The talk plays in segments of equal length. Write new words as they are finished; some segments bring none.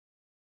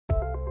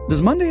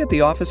Does Monday at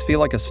the office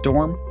feel like a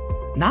storm?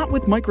 Not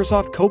with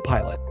Microsoft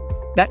Copilot.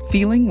 That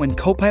feeling when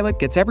Copilot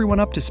gets everyone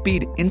up to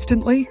speed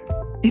instantly?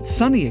 It's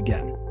sunny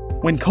again.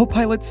 When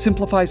Copilot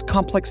simplifies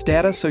complex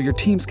data so your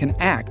teams can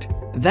act,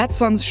 that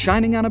sun's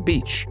shining on a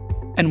beach.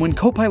 And when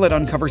Copilot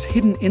uncovers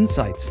hidden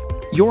insights,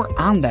 you're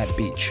on that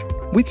beach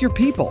with your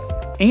people,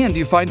 and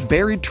you find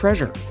buried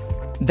treasure.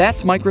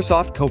 That's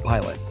Microsoft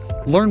Copilot.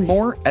 Learn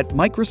more at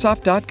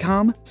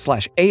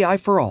Microsoft.com/AI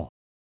for all.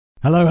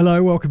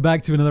 Hello, welcome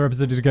back to another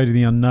episode of Decoding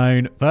the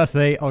Unknown.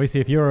 Firstly,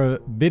 obviously, if you're a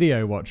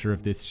video watcher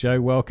of this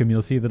show, welcome.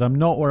 You'll see that I'm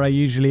not where I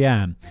usually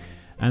am.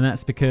 And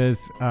that's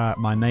because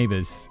my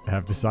neighbours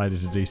have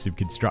decided to do some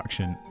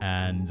construction.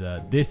 And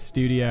this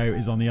studio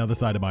is on the other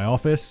side of my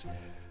office.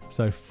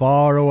 So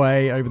far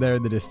away over there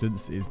in the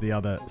distance is the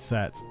other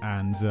set.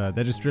 And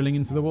they're just drilling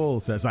into the wall.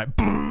 So it's like,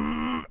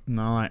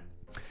 no,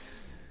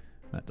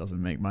 that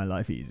doesn't make my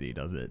life easy,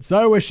 does it?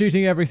 So we're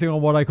shooting everything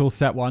on what I call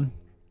set one.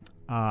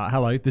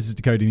 Hello, this is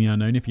Decoding the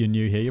Unknown. If you're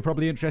new here, you're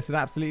probably interested in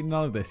absolutely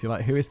none of this. You're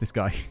like, who is this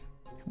guy?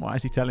 Why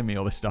is he telling me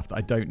all this stuff that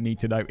I don't need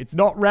to know? It's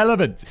not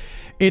relevant.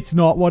 It's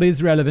not. What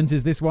is relevant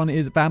is this one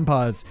is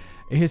Vampires,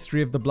 a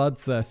history of the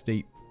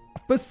Bloodthirsty.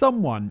 For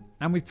someone,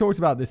 and we've talked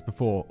about this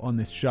before on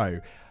this show,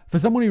 for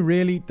someone who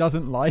really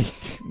doesn't like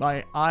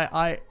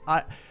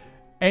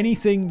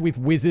anything with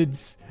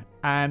wizards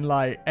and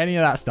like any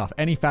of that stuff,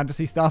 any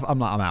fantasy stuff,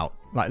 I'm out.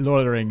 Like Lord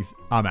of the Rings,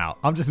 I'm out.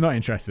 I'm just not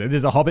interested. If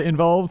there's a Hobbit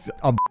involved,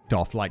 I'm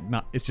off. Like,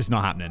 no, it's just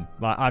not happening.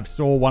 Like, I've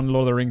saw one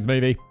Lord of the Rings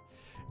movie,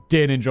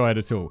 didn't enjoy it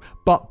at all.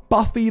 But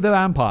Buffy the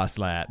Vampire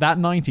Slayer, that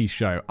 90s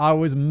show, I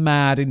was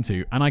mad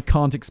into, and I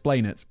can't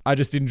explain it. I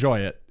just enjoy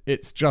it.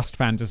 It's just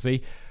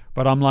fantasy,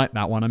 but I'm like,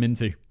 that one I'm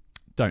into.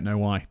 Don't know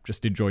why.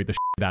 Just enjoyed the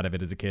shit out of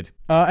it as a kid.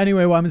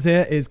 Anyway, what happens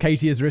here is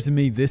Katie has written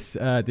me this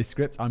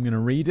script. I'm going to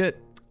read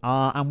it,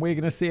 and we're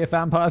going to see if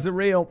vampires are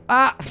real.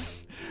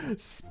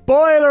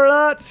 Spoiler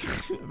alert!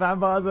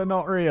 Vampires are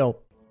not real.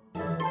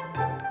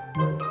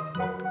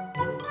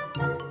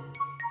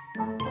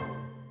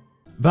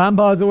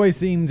 Vampires always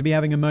seem to be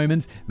having a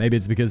moment. Maybe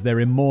it's because they're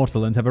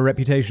immortal and have a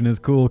reputation as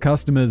cool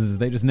customers.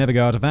 They just never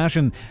go out of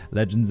fashion.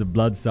 Legends of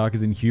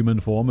bloodsuckers in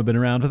human form have been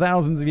around for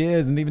thousands of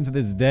years, and even to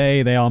this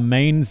day, they are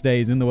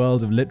mainstays in the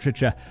world of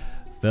literature,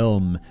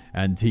 film,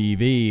 and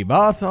TV.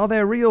 But are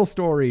there real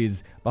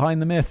stories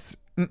behind the myths?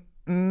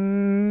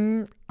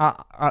 Look,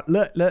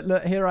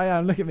 here I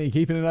am. Look at me,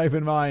 keeping an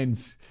open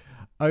mind.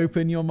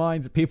 Open your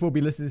minds. People will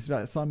be listening to this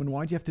like, Simon,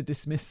 why do you have to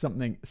dismiss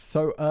something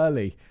so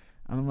early?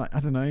 And I'm like, I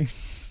don't know.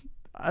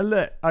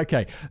 Look,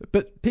 okay.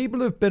 But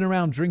people have been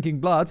around drinking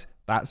blood.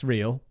 That's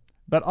real.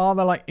 But are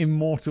there like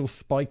immortal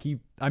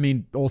spiky... I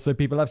mean, also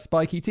people have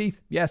spiky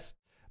teeth. Yes.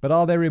 But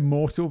are there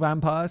immortal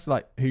vampires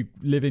like who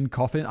live in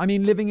coffins? I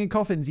mean, living in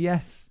coffins,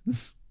 yes.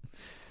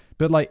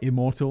 But like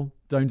immortal,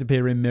 don't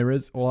appear in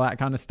mirrors, all that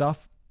kind of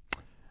stuff.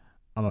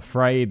 I'm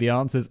afraid the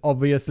answer's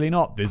obviously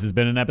not. This has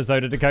been an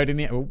episode of Decoding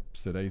the... Oh,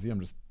 so Daisy, I'm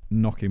just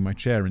knocking my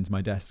chair into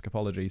my desk.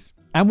 Apologies.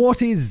 And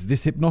what is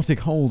this hypnotic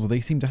hold they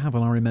seem to have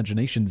on our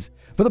imaginations?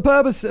 For the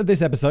purpose of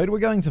this episode, we're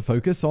going to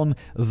focus on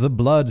the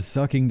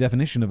blood-sucking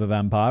definition of a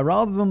vampire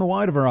rather than the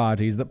wider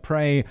varieties that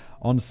prey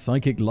on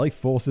psychic life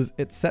forces,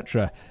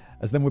 etc.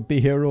 As then would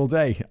be here all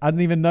day. I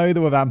didn't even know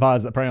there were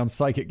vampires that prey on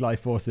psychic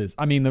life forces.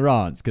 I mean, there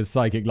aren't, because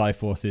psychic life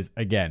forces,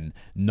 again,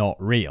 not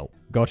real.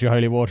 Got your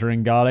holy water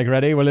and garlic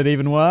ready? Will it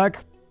even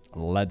work?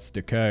 Let's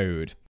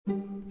decode.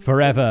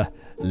 Forever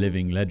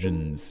living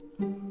legends.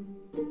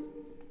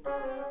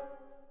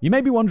 You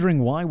may be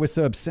wondering why we're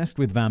so obsessed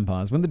with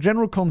vampires when the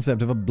general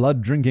concept of a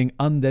blood-drinking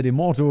undead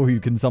immortal who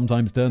can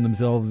sometimes turn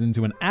themselves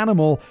into an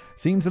animal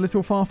seems a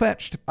little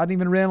far-fetched. I didn't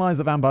even realize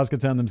that vampires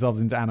could turn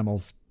themselves into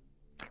animals.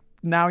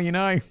 Now you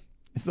know.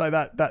 It's like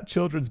that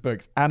children's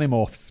books,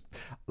 Animorphs.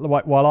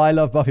 While I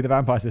love Buffy the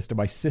Vampire Sister,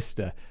 my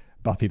sister,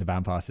 Buffy the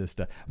Vampire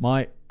Sister,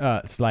 my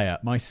Slayer,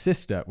 my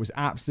sister was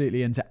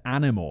absolutely into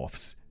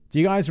Animorphs. Do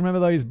you guys remember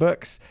those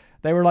books?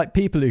 They were like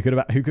people who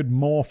could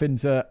morph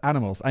into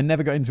animals. I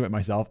never got into it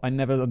myself. I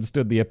never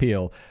understood the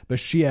appeal. But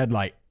she had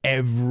like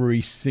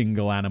every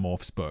single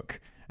Animorphs book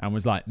and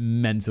was like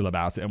mental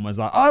about it and was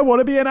like, I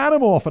want to be an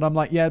Animorph. And I'm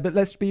like, yeah, but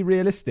let's be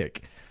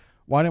realistic.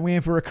 Why don't we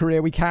aim for a career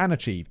we can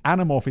achieve?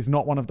 Animorph is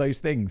not one of those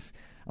things.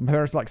 And my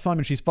parents are like,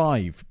 Simon, she's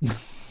 5.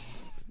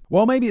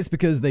 Well, maybe it's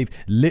because they've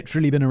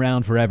literally been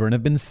around forever and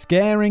have been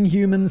scaring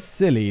humans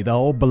silly the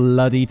whole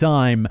bloody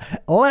time.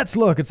 Let's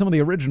look at some of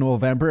the original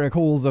vampiric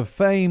Hall of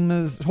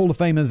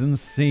Famers and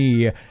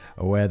see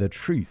where the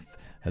truth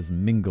has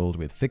mingled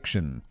with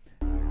fiction.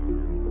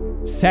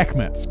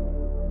 Sekhmet.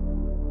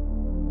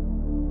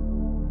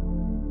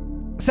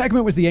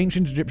 Sekhmet was the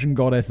ancient Egyptian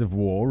goddess of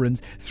war,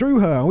 and through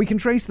her we can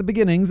trace the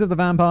beginnings of the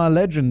vampire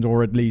legend,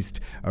 or at least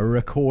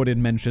recorded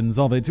mentions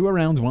of it, to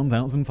around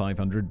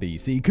 1500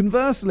 BC.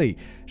 Conversely,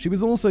 she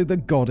was also the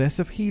goddess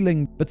of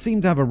healing, but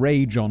seemed to have a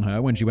rage on her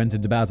when she went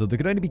into battle that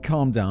could only be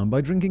calmed down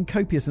by drinking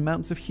copious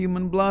amounts of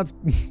human blood.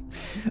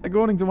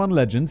 According to one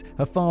legend,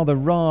 her father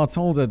Ra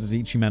told her to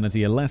teach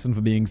humanity a lesson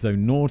for being so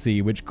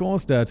naughty, which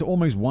caused her to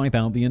almost wipe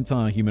out the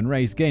entire human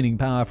race, gaining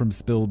power from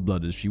spilled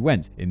blood as she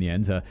went. In the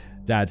end, her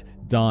dad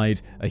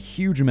dyed a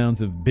huge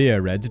amount of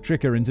beer red to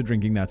trick her into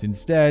drinking that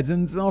instead,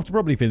 and after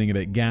probably feeling a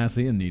bit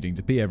gassy and needing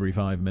to pee every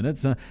 5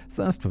 minutes, her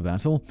thirst for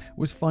battle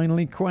was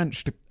finally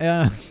quenched.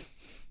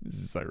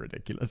 This is so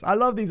ridiculous. I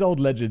love these old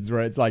legends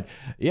where it's like,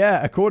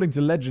 yeah, according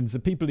to legends, the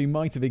people who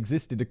might have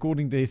existed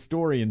according to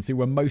historians who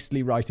were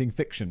mostly writing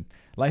fiction.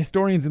 Like,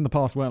 historians in the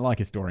past weren't like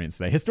historians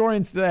today.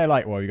 Historians today are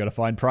like, well, we've got to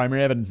find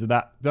primary evidence of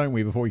that, don't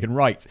we, before we can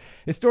write.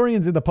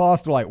 Historians in the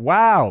past were like,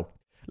 wow,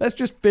 let's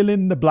just fill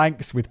in the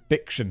blanks with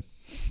fiction.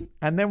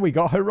 And then we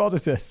got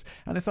Herodotus.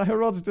 And it's like,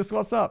 Herodotus,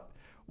 what's up?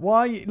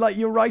 Why? Like,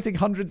 you're writing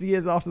hundreds of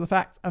years after the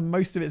fact, and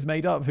most of it's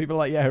made up. People are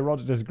like, yeah,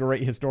 Herodotus,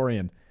 great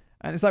historian.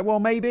 And it's like, well,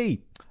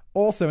 maybe.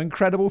 Also,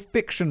 incredible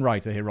fiction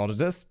writer,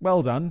 Herodotus.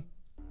 Well done.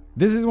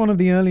 This is one of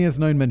the earliest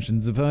known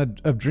mentions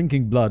of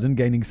drinking blood and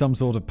gaining some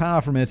sort of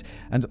power from it,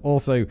 and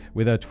also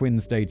with her twin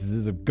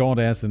statuses of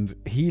goddess and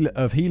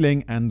of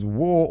healing and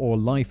war or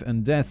life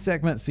and death.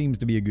 Sekhmet seems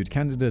to be a good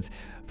candidate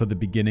for the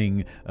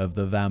beginning of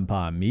the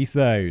vampire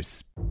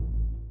mythos.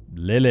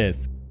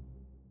 Lilith.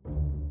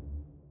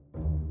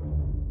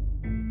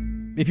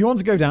 If you want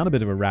to go down a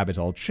bit of a rabbit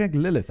hole, check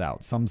Lilith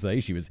out. Some say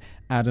she was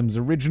Adam's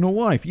original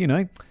wife, you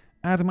know,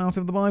 Adam out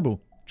of the Bible.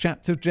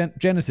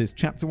 Genesis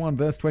chapter 1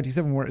 verse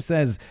 27, where it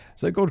says,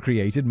 "So God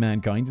created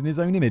mankind in his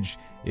own image.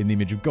 In the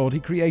image of God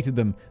he created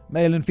them.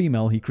 Male and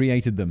female he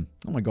created them."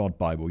 Oh my God,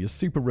 Bible, you're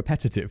super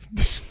repetitive.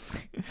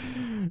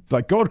 It's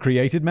like, God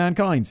created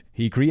mankind.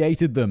 He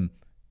created them.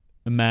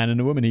 A man and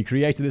a woman he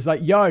created. It's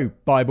like, yo,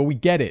 Bible, we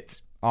get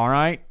it. All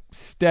right?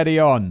 Steady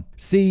on.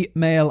 See,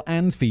 male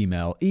and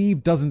female.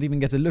 Eve doesn't even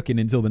get a look in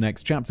until the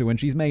next chapter when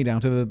she's made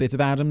out of a bit of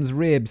Adam's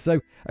rib.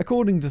 So,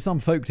 according to some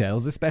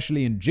folktales,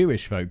 especially in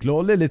Jewish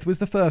folklore, Lilith was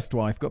the first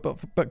wife,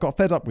 but got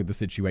fed up with the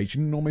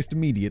situation and almost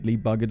immediately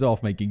buggered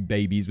off, making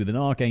babies with an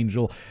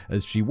archangel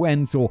as she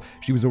went, or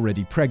she was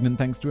already pregnant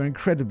thanks to an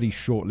incredibly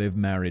short-lived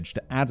marriage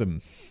to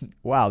Adam.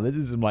 Wow, this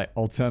is some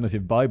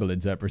alternative Bible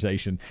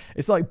interpretation.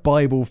 It's like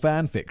Bible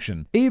fan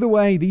fiction. Either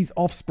way, these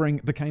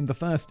offspring became the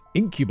first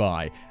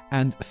incubi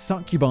and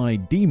succubi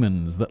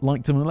demons that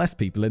like to molest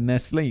people in their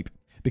sleep.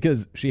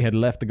 Because she had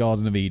left the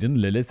Garden of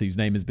Eden, Lilith, whose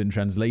name has been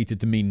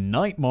translated to mean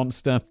night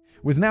monster,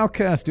 was now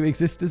cursed to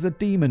exist as a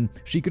demon.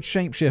 She could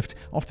shapeshift,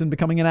 often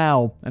becoming an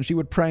owl, and she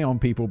would prey on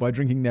people by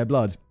drinking their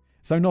blood.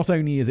 So not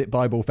only is it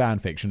Bible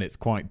fanfiction, it's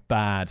quite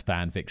bad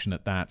fanfiction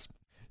at that.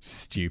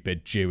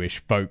 Stupid Jewish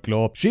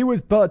folklore. She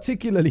was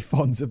particularly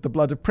fond of the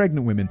blood of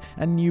pregnant women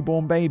and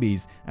newborn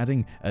babies,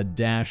 adding a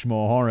dash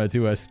more horror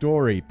to her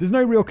story. There's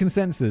no real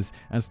consensus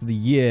as to the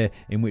year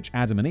in which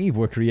Adam and Eve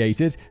were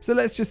created, so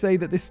let's just say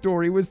that this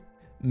story was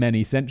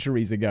many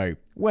centuries ago.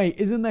 Wait,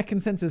 isn't there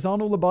consensus?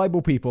 Aren't all the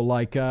Bible people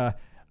like,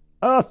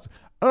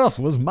 Earth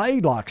was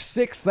made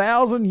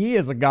 6,000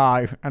 years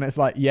ago. And it's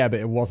like, yeah, but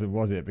it wasn't,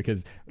 was it?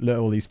 Because look at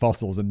all these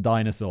fossils and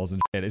dinosaurs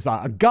and shit. It's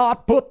like,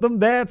 God put them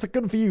there to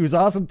confuse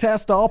us and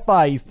test our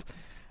faith.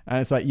 And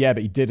it's like, yeah,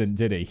 but he didn't,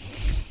 did he?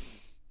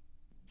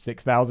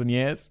 6,000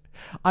 years?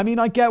 I mean,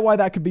 I get why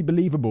that could be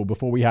believable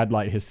before we had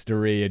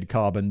history and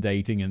carbon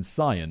dating and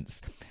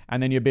science.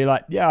 And then you'd be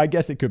like, yeah, I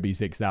guess it could be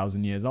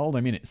 6,000 years old. I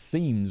mean, it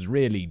seems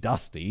really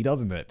dusty,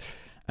 doesn't it?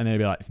 And then you'd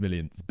be like,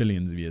 it's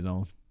billions of years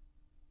old.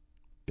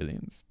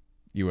 Billions.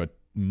 You were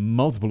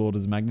multiple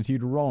orders of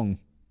magnitude wrong.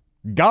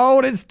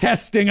 God is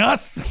testing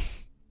us!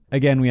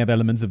 Again, we have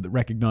elements of the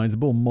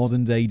recognizable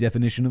modern-day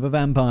definition of a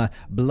vampire,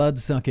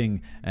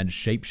 blood-sucking and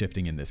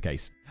shape-shifting in this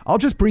case. I'll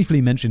just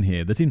briefly mention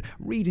here that in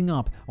reading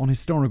up on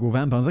historical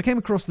vampires, I came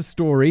across the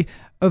story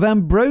of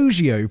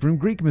Ambrosio from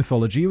Greek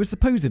mythology, who was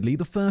supposedly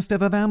the first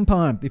ever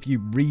vampire. If you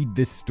read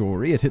this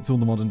story, it hits all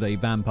the modern-day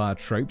vampire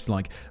tropes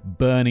like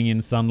burning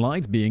in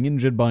sunlight, being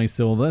injured by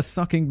silver,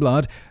 sucking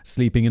blood,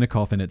 sleeping in a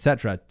coffin,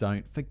 etc.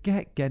 Don't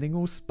forget getting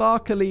all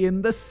sparkly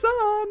in the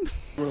sun.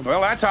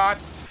 Well, that's hot.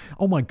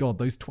 Oh my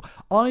God,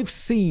 I've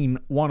seen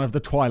one of the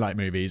Twilight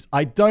movies.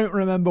 I don't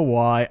remember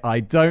why, I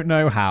don't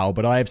know how,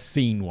 but I have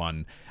seen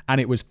one.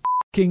 And it was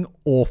fucking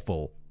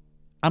awful.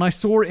 And I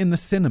saw it in the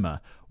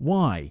cinema.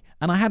 Why?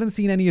 And I hadn't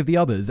seen any of the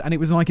others, and it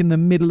was in the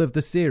middle of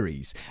the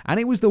series.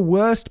 And it was the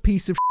worst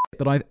piece of shit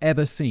that I've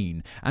ever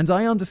seen. And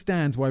I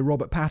understand why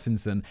Robert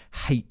Pattinson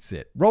hates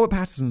it. Robert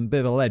Pattinson, a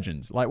bit of a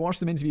legend. Watch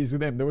some interviews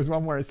with him. There was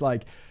one where it's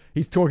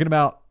he's talking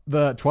about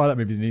the Twilight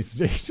movies, and he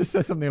just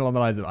says something along the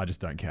lines of, I just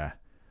don't care.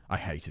 I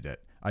hated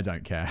it. I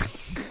don't care.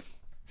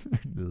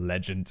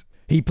 Legend.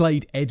 He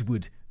played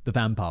Edward the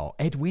vampire.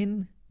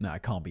 Edwin? No,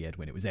 it can't be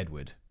Edwin. It was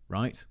Edward,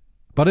 right?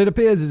 But it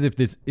appears as if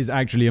this is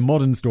actually a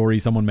modern story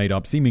someone made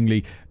up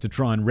seemingly to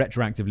try and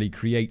retroactively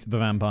create the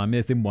vampire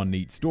myth in one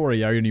neat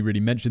story. I only really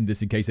mentioned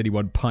this in case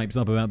anyone pipes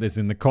up about this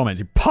in the comments.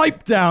 You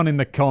pipe down in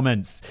the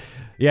comments!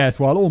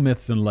 Yes, while all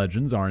myths and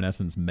legends are in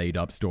essence made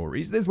up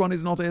stories, this one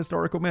is not a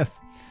historical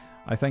myth.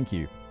 I thank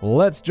you.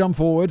 Let's jump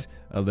forward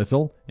a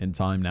little in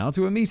time now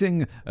to a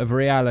meeting of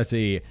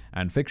reality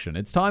and fiction.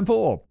 It's time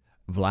for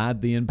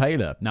Vlad the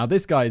Impaler. Now,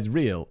 this guy is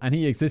real, and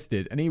he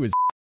existed, and he was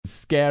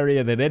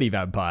scarier than any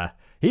vampire.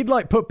 He'd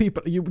like put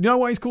people, you know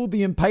why he's called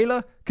the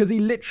Impaler? Because he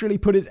literally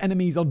put his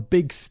enemies on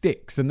big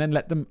sticks and then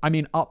let them,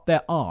 up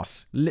their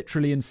arse,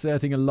 literally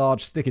inserting a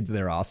large stick into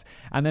their arse.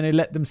 And then he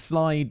let them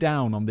slide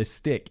down on this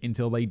stick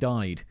until they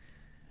died.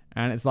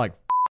 And it's like,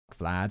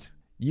 Vlad,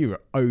 you're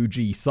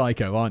OG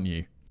psycho, aren't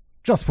you?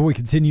 Just before we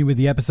continue with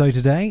the episode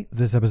today,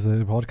 this episode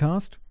of the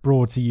podcast,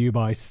 brought to you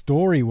by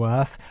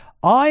Storyworth.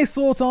 I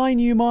thought I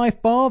knew my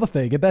father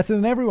figure better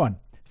than everyone,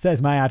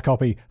 says my ad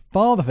copy,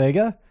 father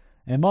figure.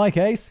 In my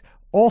case,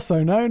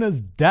 also known as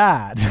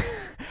Dad.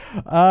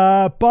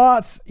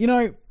 But,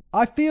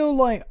 I feel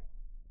like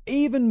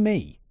even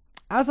me,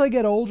 as I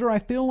get older, I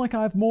feel like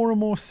I have more and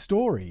more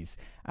stories.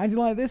 And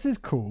you're like, this is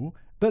cool.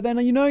 But then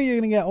you're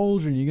going to get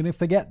older and you're going to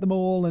forget them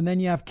all. And then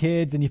you have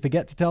kids and you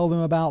forget to tell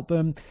them about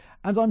them.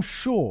 And I'm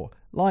sure,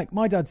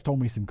 my dad's told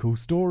me some cool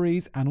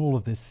stories and all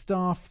of this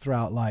stuff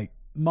throughout,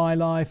 my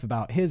life,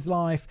 about his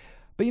life.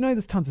 But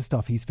there's tons of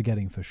stuff he's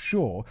forgetting for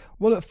sure.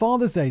 Well,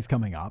 Father's Day's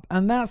coming up,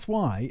 and that's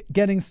why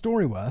getting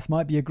Storyworth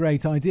might be a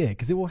great idea,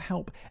 because it will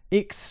help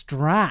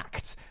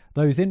extract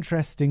those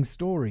interesting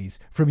stories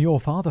from your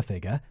father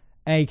figure,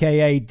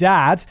 aka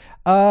Dad,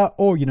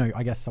 or,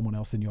 I guess someone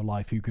else in your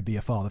life who could be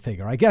a father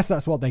figure. I guess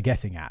that's what they're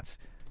getting at.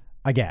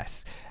 I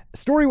guess.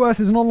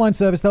 Storyworth is an online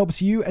service that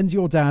helps you and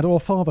your dad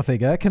or father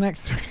figure connect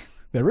through...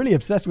 They're really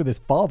obsessed with this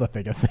father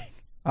figure thing.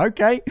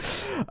 Okay.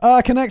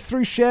 Connects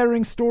through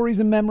sharing stories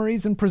and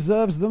memories and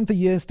preserves them for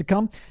years to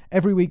come.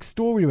 Every week,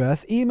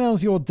 Storyworth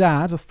emails your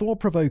dad a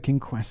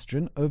thought-provoking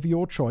question of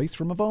your choice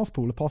from a vast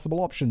pool of possible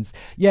options.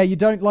 Yeah, you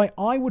don't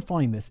I would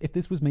find this, if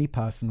this was me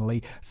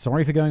personally,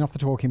 sorry for going off the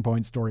talking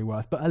point,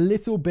 Storyworth, but a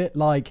little bit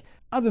I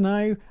don't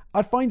know,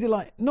 I'd find it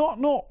not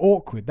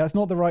awkward, that's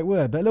not the right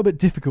word, but a little bit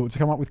difficult to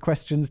come up with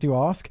questions to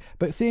ask.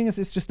 But seeing as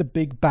it's just a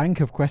big bank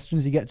of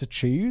questions you get to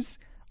choose,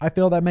 I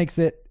feel that makes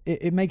it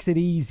makes it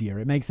easier.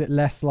 It makes it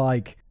less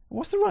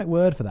what's the right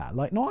word for that?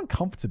 Not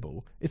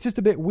uncomfortable. It's just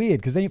a bit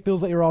weird because then it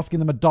feels like you're asking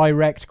them a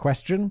direct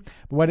question.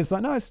 But when it's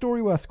no, it's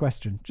Storyworth's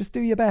question. Just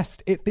do your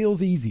best. It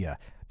feels easier,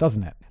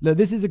 doesn't it? Look,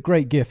 this is a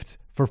great gift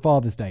for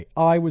Father's Day.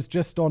 I was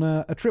just on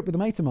a trip with a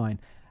mate of mine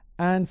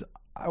and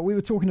we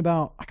were talking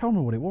about, I can't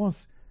remember what it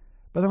was,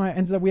 but then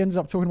we ended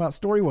up talking about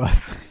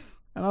Storyworth.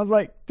 And I was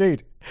like,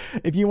 dude,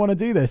 if you want to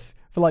do this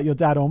for your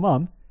dad or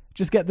mum,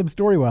 just get them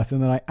Storyworth.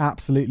 And then I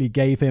absolutely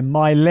gave him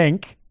my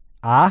link,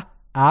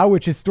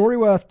 which is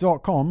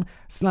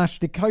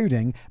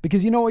storyworth.com/decoding,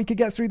 because you know what he could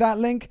get through that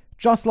link?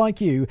 Just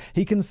like you,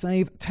 he can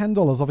save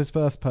 $10 off his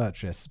first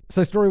purchase.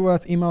 So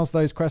Storyworth emails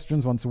those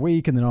questions once a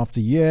week, and then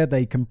after a year,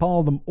 they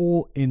compile them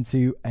all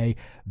into a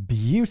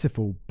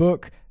beautiful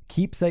book,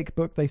 keepsake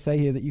book, they say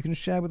here, that you can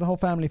share with the whole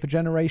family for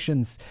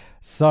generations.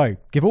 So,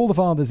 give all the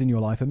fathers in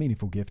your life a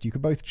meaningful gift you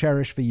could both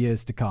cherish for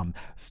years to come.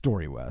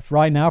 Storyworth.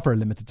 Right now, for a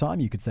limited time,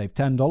 you could save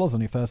 $10 on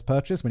your first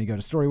purchase when you go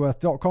to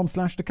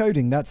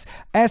storyworth.com/decoding. That's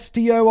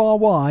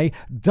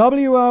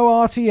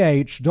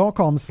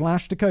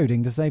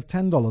STORYWORTH.com/decoding to save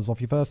 $10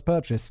 off your first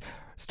purchase.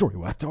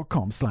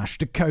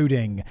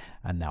 Storyworth.com/decoding.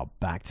 And now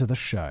back to the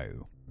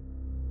show.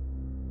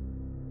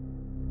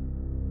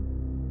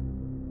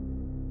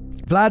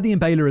 Vlad the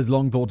Impaler is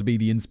long thought to be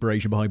the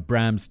inspiration behind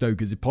Bram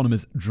Stoker's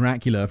eponymous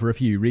Dracula for a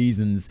few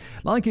reasons.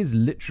 Like his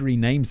literary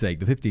namesake,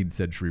 the 15th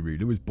century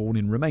ruler was born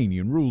in Romania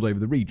and ruled over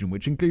the region,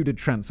 which included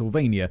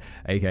Transylvania,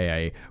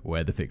 aka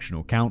where the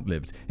fictional count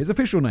lived. His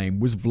official name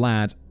was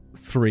Vlad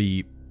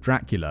III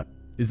Dracula.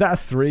 Is that a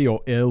 3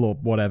 or ill or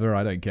whatever?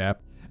 I don't care.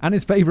 And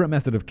his favourite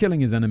method of killing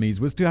his enemies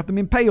was to have them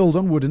impaled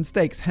on wooden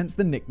stakes, hence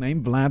the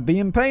nickname Vlad the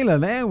Impaler.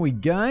 There we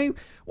go.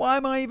 Why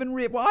do I even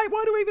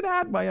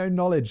add my own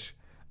knowledge?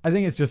 I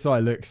think it's just so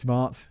I look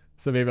smart.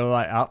 Some people are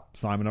like,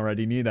 Simon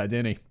already knew that,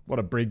 didn't he? What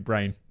a big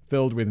brain,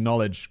 filled with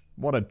knowledge.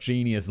 What a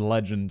genius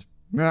legend.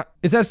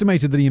 It's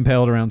estimated that he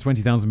impaled around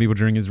 20,000 people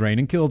during his reign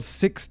and killed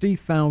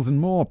 60,000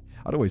 more.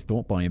 I'd always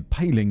thought by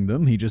impaling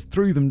them, he just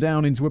threw them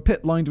down into a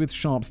pit lined with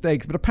sharp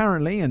stakes, but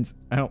apparently,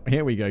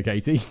 here we go,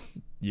 Katie.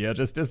 You're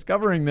just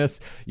discovering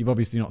this. You've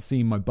obviously not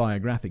seen my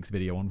biographics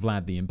video on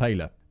Vlad the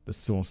Impaler, the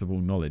source of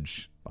all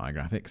knowledge.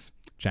 Biographics.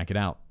 Check it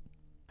out.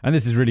 And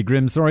this is really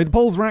grim, sorry. The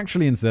poles were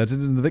actually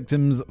inserted in the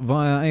victims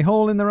via a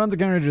hole in their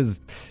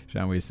undercarriages.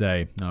 Shall we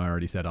say? Oh, I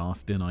already said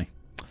arse, didn't I?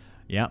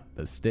 Yeah,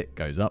 the stick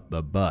goes up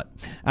the butt.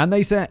 And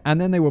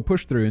then they were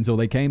pushed through until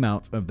they came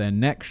out of their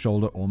neck,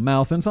 shoulder, or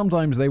mouth, and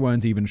sometimes they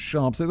weren't even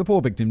sharp, so the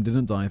poor victim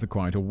didn't die for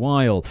quite a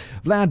while.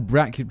 Vlad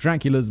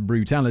Dracula's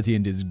brutality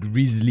and his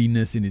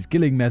grisliness in his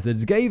killing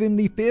methods gave him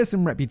a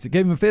fearsome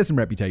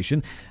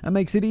reputation, and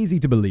makes it easy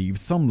to believe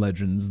some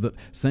legends that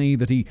say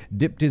that he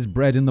dipped his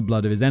bread in the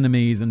blood of his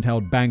enemies and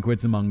held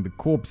banquets among the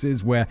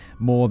corpses where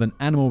more than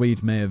animal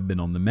meat may have been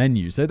on the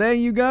menu. So there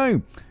you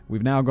go.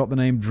 We've now got the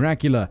name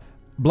Dracula.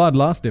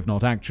 Bloodlust, if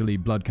not actually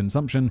blood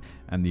consumption,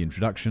 and the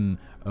introduction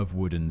of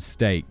wooden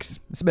stakes.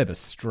 It's a bit of a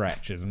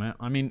stretch, isn't it?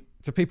 I mean,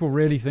 do people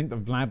really think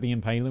that Vlad the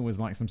Impaler was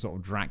like some sort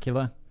of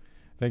Dracula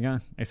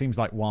figure? It seems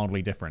like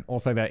wildly different.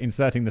 Also, they're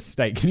inserting the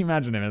stake. Can you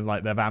imagine him as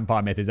like the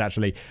vampire myth is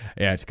actually,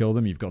 to kill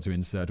them, you've got to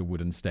insert a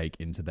wooden stake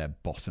into their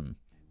bottom.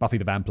 Buffy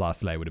the Vampire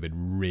Slayer would have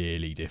been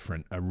really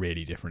different, a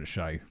really different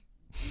show.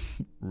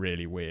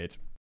 Really weird.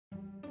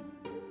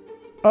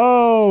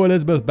 Oh,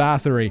 Elizabeth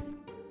Bathory.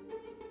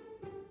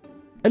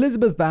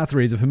 Elizabeth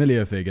Bathory is a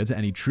familiar figure to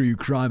any true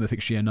crime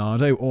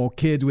aficionado or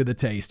kid with a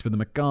taste for the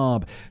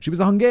macabre. She was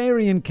a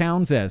Hungarian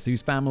countess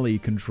whose family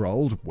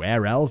controlled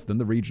where else than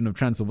the region of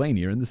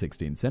Transylvania in the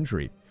 16th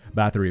century.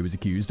 Bathory was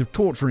accused of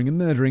torturing and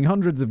murdering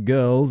hundreds of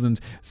girls, and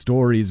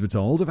stories were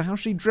told of how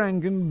she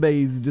drank and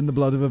bathed in the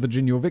blood of her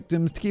virginal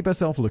victims to keep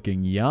herself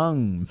looking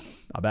young.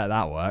 I bet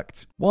that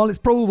worked. While it's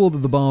probable that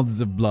the baths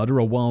of blood are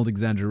a wild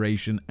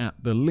exaggeration at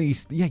the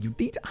least, you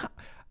need to...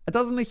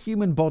 Doesn't a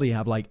human body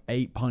have like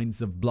 8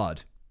 pints of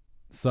blood?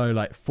 So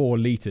like 4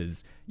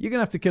 liters. You're going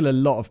to have to kill a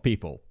lot of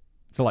people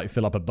to like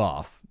fill up a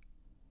bath,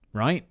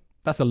 right?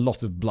 That's a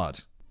lot of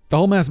blood. The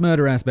whole mass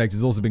murder aspect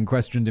has also been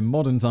questioned in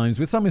modern times,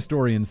 with some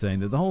historians saying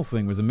that the whole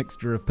thing was a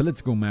mixture of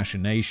political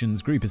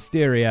machinations, group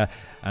hysteria,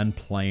 and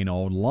plain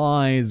old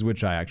lies,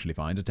 which I actually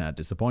find a tad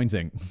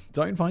disappointing.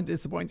 Don't find it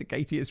disappointing,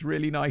 Katie. It's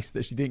really nice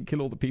that she didn't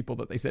kill all the people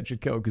that they said she'd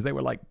kill, because they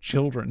were like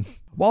children.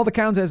 While the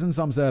Countess and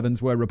some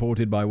servants were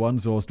reported by one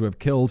source to have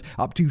killed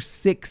up to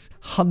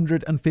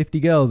 650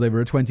 girls over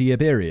a 20-year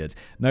period,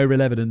 no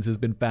real evidence has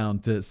been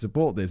found to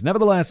support this.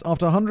 Nevertheless,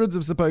 after hundreds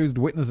of supposed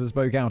witnesses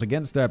spoke out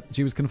against her,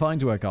 she was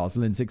confined to her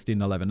castle in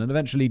 1611 and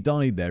eventually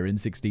died there in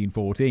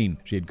 1614.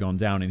 She had gone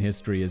down in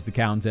history as the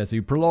countess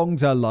who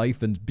prolonged her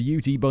life and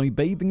beauty by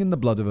bathing in the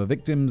blood of her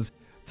victims,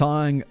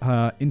 tying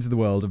her into the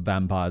world of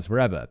vampires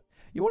forever.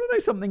 You want to know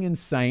something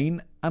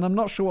insane? And I'm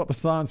not sure what the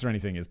science or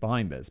anything is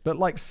behind this, but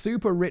like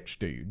super rich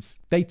dudes,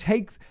 they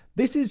take...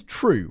 This is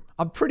true.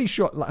 I'm pretty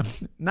sure... Like,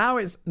 now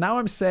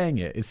I'm saying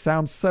it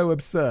sounds so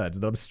absurd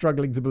that I'm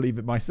struggling to believe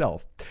it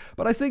myself.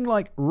 But I think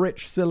like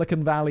rich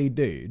Silicon Valley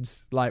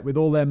dudes, like with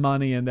all their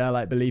money and their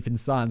like belief in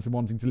science and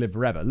wanting to live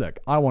forever. Look,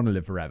 I want to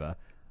live forever.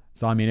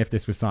 So, I mean, if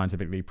this was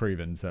scientifically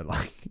proven to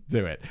like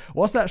do it.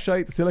 What's that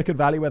show, the Silicon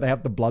Valley, where they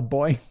have the blood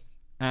boy?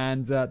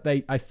 And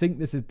I think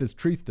there's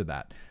truth to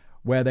that,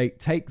 where they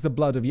take the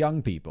blood of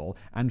young people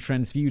and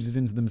transfuse it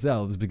into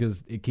themselves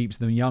because it keeps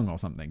them young or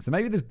something. So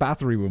maybe this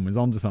Bathory woman was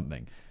onto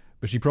something,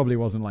 but she probably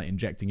wasn't like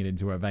injecting it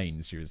into her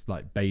veins. She was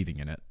like bathing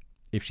in it,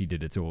 if she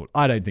did at all.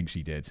 I don't think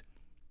she did,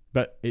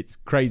 but it's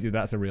crazy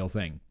that's a real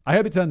thing. I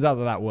hope it turns out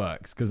that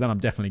works, because then I'm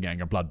definitely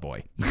getting a blood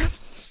boy.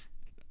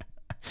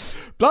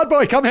 Blood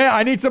boy, come here.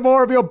 I need some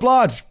more of your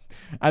blood.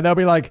 And they'll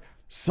be like,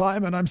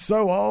 Simon, I'm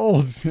so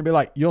old. He'll be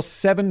like, you're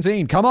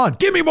 17. Come on,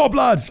 give me more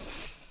blood.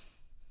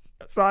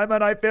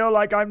 Simon, I feel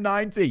like I'm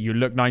 90. You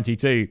look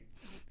 92.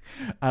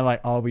 And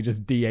like, I'll be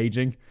just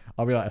de-aging.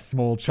 I'll be like a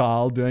small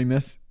child doing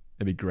this.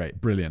 It'd be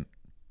great. Brilliant.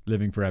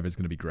 Living forever is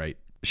going to be great.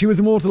 She was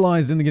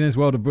immortalized in the Guinness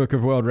Book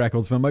of World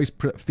Records for most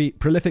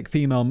prolific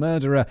female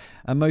murderer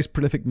and most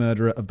prolific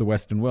murderer of the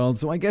Western world.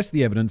 So I guess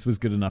the evidence was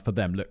good enough for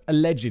them. Look,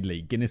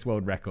 allegedly, Guinness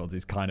World Records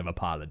is kind of a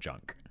pile of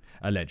junk.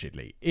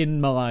 Allegedly.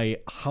 In my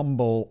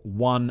humble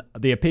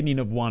the opinion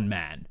of one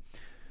man.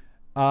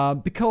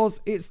 Because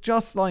it's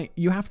just like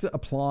you have to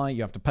apply,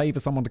 you have to pay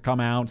for someone to come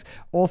out.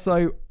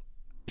 Also,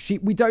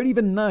 we don't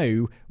even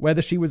know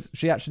whether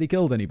she actually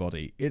killed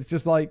anybody. It's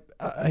just like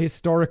a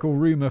historical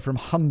rumor from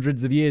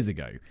hundreds of years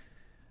ago.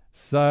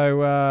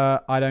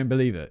 So I don't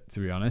believe it, to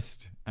be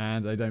honest,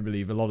 and I don't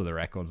believe a lot of the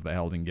records they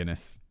held in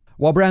Guinness.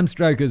 While Bram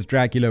Stoker's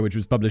Dracula, which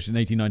was published in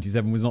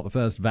 1897, was not the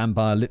first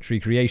vampire literary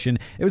creation,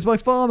 it was by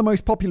far the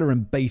most popular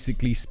and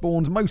basically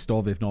spawned most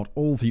of, if not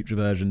all, future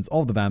versions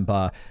of the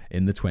vampire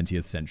in the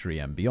 20th century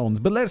and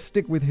beyond. But let's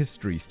stick with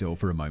history still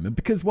for a moment,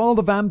 because while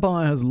the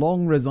vampire has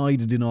long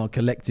resided in our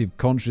collective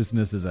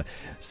consciousness as a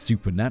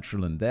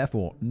supernatural and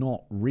therefore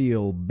not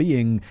real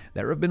being,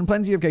 there have been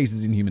plenty of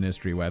cases in human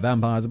history where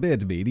vampires appear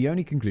to be the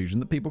only conclusion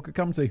that people could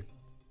come to.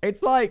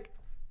 It's like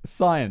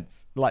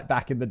science, like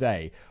back in the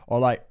day, or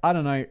like, I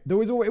don't know, it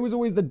was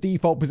always the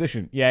default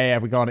position. Yeah,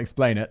 we can't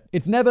explain it.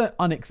 It's never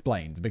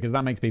unexplained, because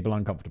that makes people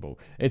uncomfortable.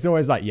 It's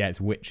always like, yeah, it's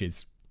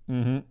witches.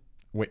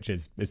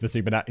 Witches. It's the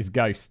supernatural. It's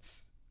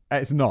ghosts.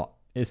 It's not.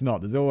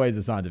 There's always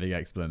a scientific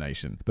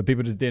explanation, but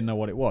people just didn't know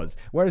what it was.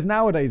 Whereas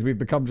nowadays we've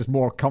become just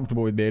more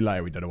comfortable with being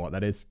like, we don't know what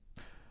that is.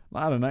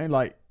 I don't know,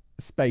 like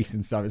space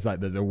and stuff. It's like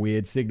there's a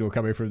weird signal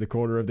coming through the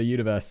corner of the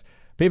universe.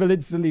 People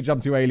instantly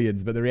jump to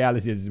aliens, but the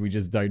reality is we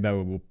just don't know,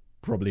 and we'll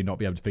probably not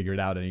be able to figure it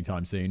out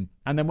anytime soon.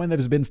 And then when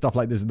there's been stuff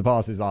like this in the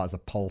past, it's like, it's a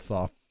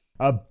pulsar.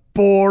 A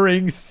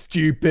boring,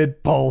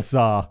 stupid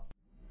pulsar.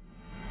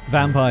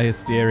 Vampire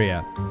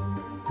hysteria.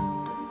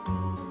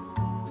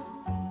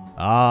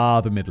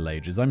 The Middle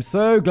Ages. I'm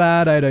so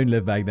glad I don't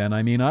live back then.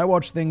 I mean, I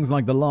watched things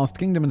like The Last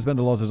Kingdom and spent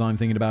a lot of time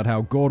thinking about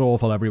how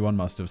god-awful everyone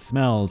must have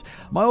smelled.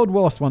 My old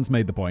boss once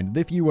made the point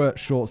that if you were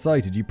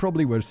short-sighted, you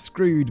probably were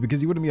screwed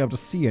because you wouldn't be able to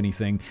see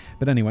anything.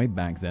 But anyway,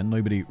 back then,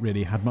 nobody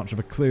really had much of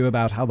a clue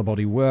about how the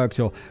body worked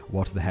or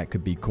what the heck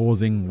could be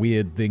causing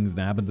weird things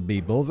to happen to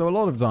people. So a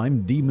lot of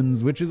time,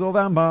 demons, witches, or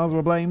vampires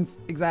were blamed.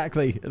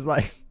 Exactly. It's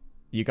like,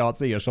 you can't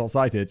see, you're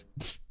short-sighted.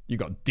 You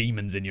got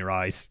demons in your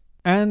eyes.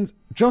 And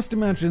just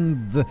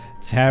imagine the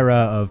terror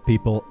of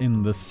people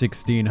in the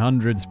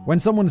 1600s. When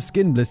someone's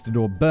skin blistered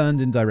or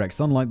burned in direct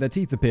sunlight, their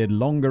teeth appeared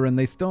longer and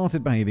they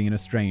started behaving in a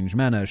strange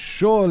manner.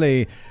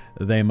 Surely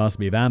they must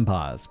be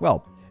vampires.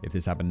 Well, if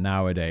this happened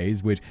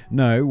nowadays, we'd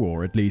know,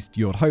 or at least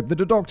you'd hope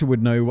that a doctor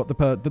would know,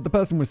 that the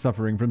person was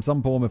suffering from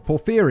some form of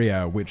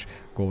porphyria, which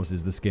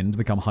causes the skin to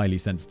become highly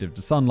sensitive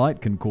to sunlight,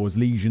 can cause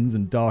lesions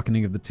and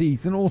darkening of the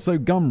teeth, and also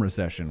gum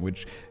recession,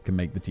 which can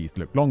make the teeth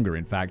look longer.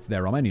 In fact,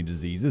 there are many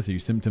diseases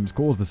whose symptoms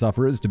cause the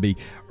sufferers to be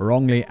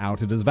wrongly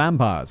outed as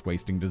vampires.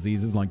 Wasting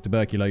diseases like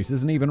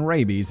tuberculosis and even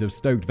rabies have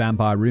stoked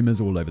vampire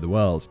rumors all over the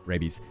world.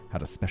 Rabies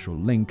had a special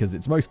link as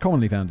it's most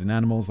commonly found in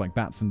animals like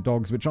bats and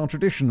dogs, which are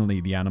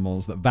traditionally the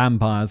animals that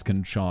vampires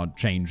can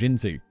change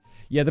into.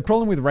 Yeah, the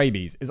problem with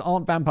rabies is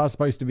aren't vampires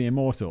supposed to be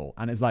immortal?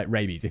 And it's like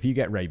rabies. If you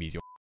get rabies,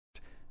 you're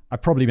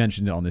I've probably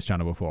mentioned it on this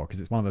channel before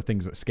because it's one of the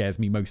things that scares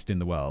me most in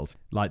the world.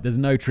 Like, there's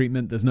no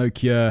treatment, there's no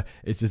cure.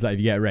 It's just like if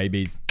you get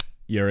rabies,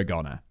 you're a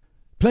goner.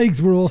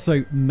 Plagues were also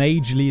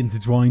majorly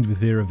intertwined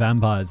with fear of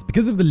vampires.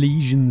 Because of the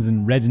lesions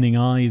and reddening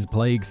eyes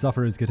plague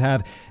sufferers could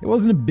have, it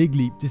wasn't a big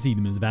leap to see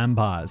them as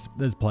vampires.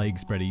 As plague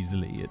spread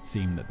easily, it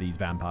seemed that these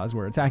vampires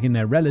were attacking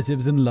their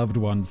relatives and loved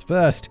ones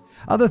first.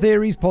 Other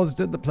theories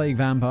posited that plague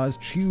vampires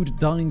chewed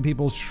dying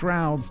people's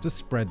shrouds to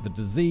spread the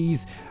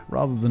disease,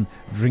 rather than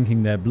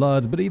drinking their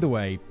blood, but either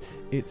way,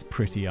 it's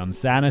pretty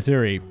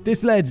unsanitary.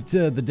 This led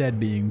to the dead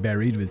being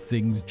buried with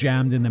things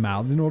jammed in their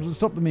mouths in order to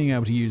stop them being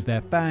able to use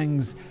their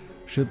fangs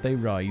should they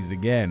rise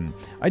again.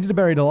 I did a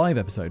Buried Alive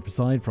episode for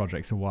Side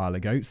Projects a while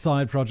ago.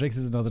 Side Projects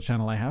is another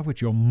channel I have,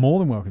 which you're more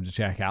than welcome to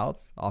check out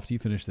after you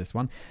finish this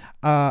one.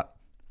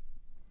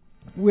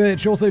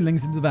 Which also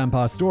links into the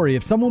vampire story.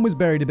 If someone was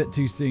buried a bit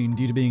too soon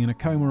due to being in a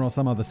coma or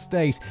some other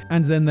state,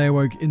 and then they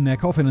awoke in their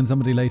coffin and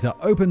somebody later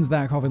opens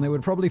that coffin, they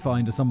would probably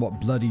find a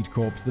somewhat bloodied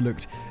corpse that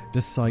looked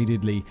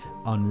decidedly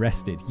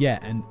unrested. Yeah,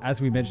 and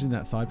as we mentioned in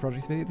that Side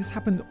Project video, this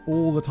happened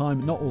all the time.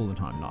 Not all the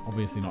time,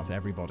 obviously not to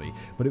everybody,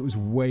 but it was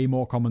way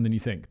more common than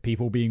you think.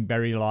 People being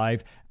buried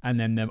alive and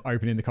then them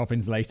opening the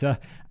coffins later.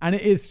 And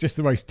it is just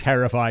the most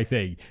terrifying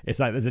thing. It's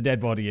like there's a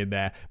dead body in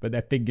there, but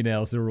their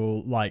fingernails are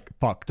all like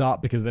fucked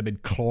up because they've been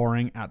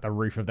clawing at the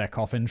roof of their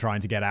coffin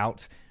trying to get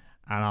out.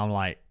 And I'm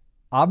like,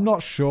 I'm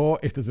not sure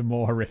if there's a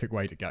more horrific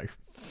way to go.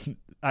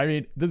 I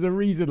mean, there's a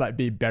reason like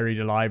being buried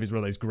alive is one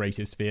of those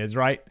greatest fears,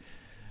 right?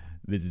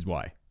 This is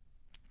why.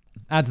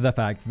 Add to the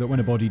fact that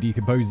when a body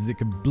decomposes, it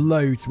can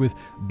bloat with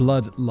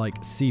blood-like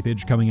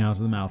seepage coming out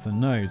of the mouth and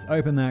nose.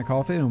 Open that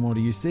coffin and what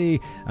do you see?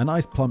 A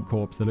nice plump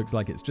corpse that looks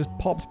like it's just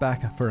popped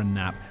back for a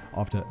nap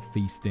after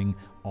feasting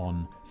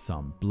on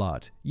some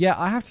blood. Yeah,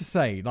 I have to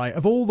say, like,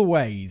 of all the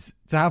ways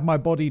to have my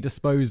body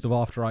disposed of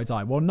after I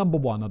die, well, number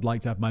one, I'd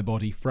like to have my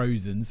body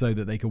frozen so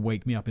that they can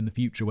wake me up in the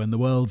future when the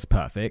world's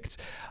perfect.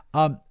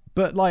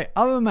 But like,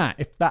 other than that,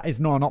 if that is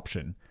not an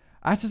option,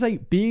 I have to say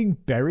being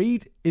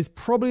buried is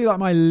probably like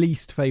my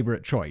least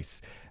favorite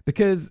choice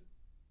because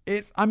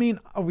I mean,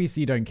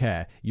 obviously you don't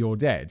care, you're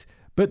dead.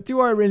 But do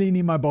I really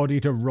need my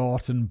body to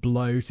rot and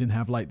bloat and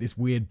have like this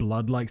weird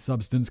blood-like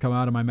substance come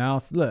out of my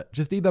mouth? Look,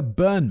 just either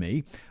burn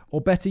me,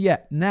 or better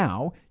yet,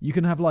 now you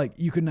can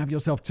have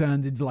yourself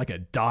turned into like a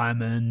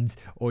diamond,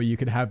 or you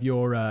could have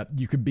your,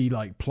 you could be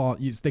like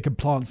they could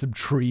plant some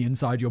tree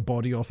inside your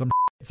body or some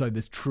so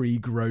this tree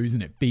grows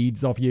and it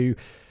feeds off you.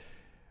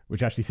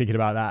 Which actually thinking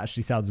about that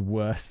actually sounds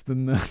worse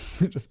than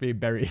just being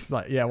buried. It's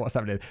like, yeah, what's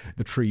happening?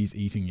 The tree's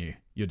eating you,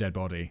 your dead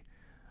body.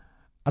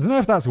 I don't know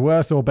if that's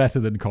worse or better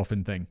than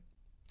coffin thing.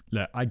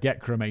 Look, I get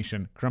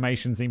cremation.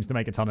 Cremation seems to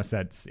make a ton of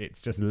sense.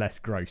 It's just less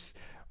gross.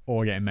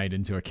 Or getting made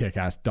into a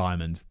kick-ass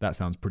diamond. That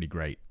sounds pretty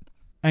great.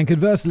 And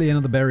conversely, in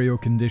other burial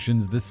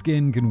conditions, the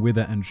skin can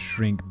wither and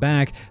shrink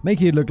back,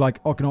 making it look like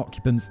an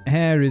occupant's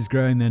hair is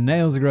growing, their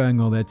nails are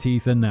growing, or their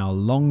teeth are now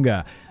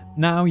longer.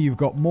 Now you've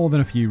got more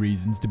than a few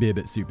reasons to be a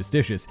bit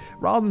superstitious.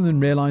 Rather than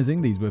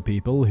realizing these were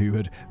people who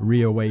had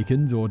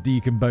reawakened or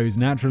decomposed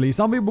naturally,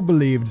 some people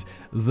believed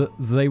that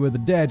they were the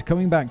dead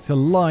coming back to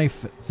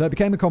life, so it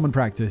became a common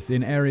practice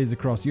in areas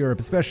across Europe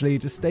especially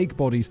to stake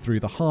bodies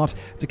through the heart,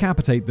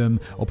 decapitate them,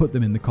 or put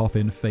them in the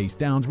coffin face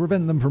down to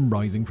prevent them from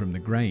rising from the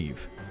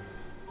grave.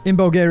 In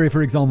Bulgaria,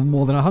 for example,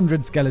 more than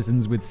 100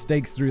 skeletons with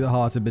stakes through the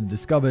heart have been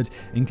discovered,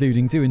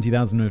 including 2 in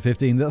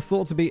 2015 that are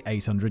thought to be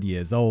 800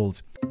 years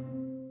old.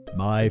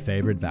 My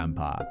favorite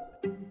vampire.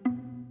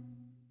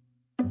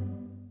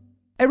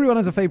 Everyone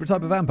has a favorite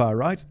type of vampire,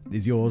 right?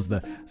 Is yours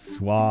the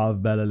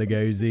suave Bela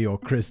Lugosi or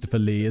Christopher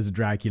Lee as a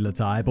Dracula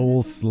type,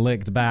 all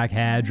slicked back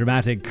hair,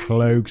 dramatic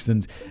cloaks,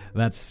 and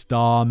that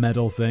star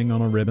medal thing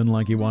on a ribbon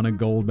like he won a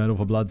gold medal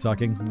for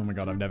bloodsucking? Oh my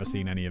god, I've never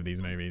seen any of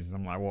these movies.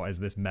 I'm like, what is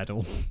this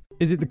medal?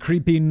 Is it the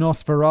creepy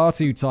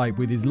Nosferatu type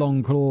with his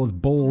long claws,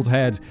 bald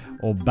head,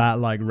 or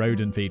bat-like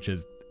rodent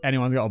features?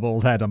 Anyone's got a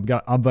bald head,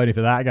 I'm voting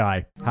for that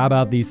guy. How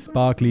about the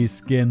sparkly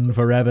skin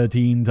forever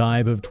teen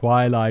type of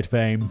Twilight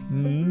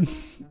fame?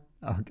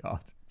 Oh god,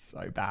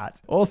 so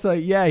bad. Also,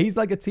 yeah, he's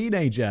like a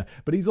teenager,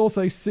 but he's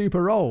also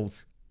super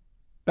old.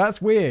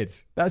 That's weird.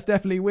 That's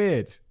definitely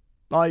weird.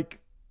 Like,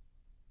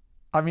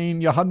 I mean,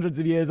 you're hundreds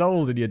of years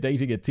old and you're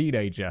dating a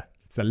teenager.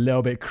 It's a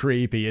little bit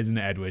creepy, isn't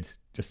it, Edward?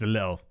 Just a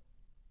little.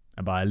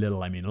 And by a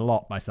little, I mean a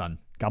lot, my son.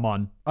 Come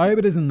on. I hope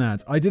it isn't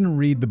that. I didn't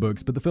read the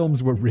books, but the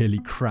films were really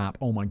crap.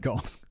 Oh my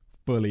God.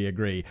 Fully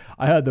agree.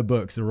 I heard the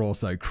books are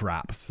also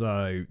crap,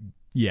 so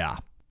yeah.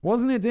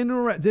 Wasn't it?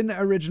 Didn't it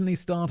originally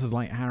start as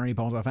like Harry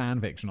Potter fan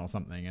fiction or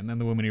something? And then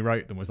the woman who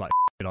wrote them was like,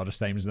 I'll just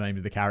change the name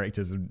of the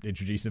characters and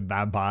introduce some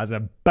vampires,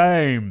 and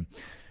boom!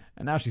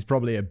 And now she's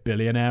probably a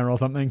billionaire or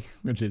something,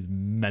 which is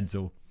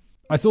mental.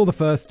 I saw the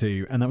first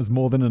two, and that was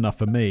more than enough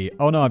for me.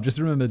 Oh no, I've just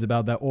remembered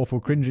about that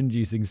awful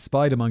cringe-inducing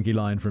spider monkey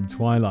line from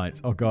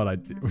Twilight. Oh God, I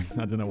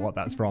don't know what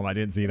that's from. I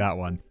didn't see that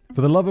one.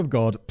 For the love of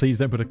God, please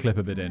don't put a clip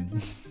of it in.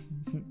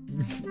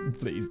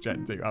 Please,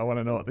 Gentoo, I want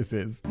to know what this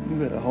is. You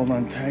better hold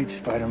on tight,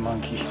 spider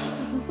monkey.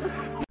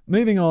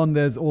 Moving on,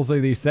 there's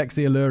also the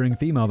sexy, alluring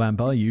female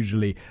vampire,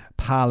 usually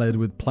pallid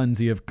with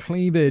plenty of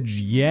cleavage.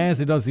 Yes,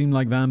 it does seem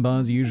like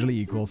vampires usually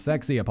equal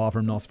sexy, apart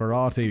from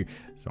Nosferatu.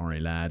 Sorry,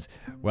 lad.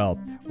 Well,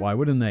 why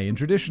wouldn't they? In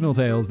traditional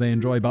tales, they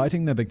enjoy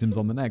biting their victims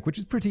on the neck, which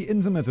is pretty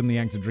intimate, and the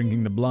act of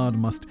drinking the blood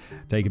must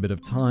take a bit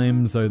of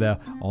time, so they're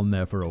on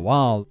there for a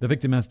while. The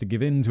victim has to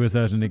give in to a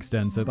certain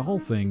extent, so the whole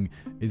thing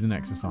is an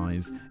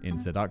exercise in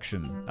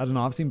seduction. I don't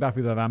know, I've seen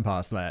Buffy the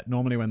Vampire Slayer.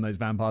 Normally when those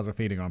vampires are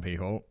feeding on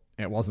people,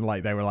 it wasn't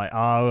like they were like,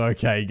 oh,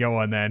 okay, go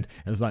on then.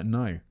 It was like,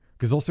 no.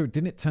 Because also,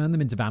 didn't it turn them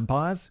into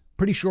vampires?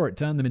 Pretty sure it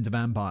turned them into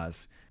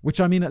vampires.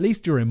 Which, I mean, at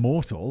least you're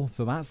immortal,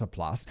 so that's a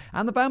plus.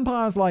 And the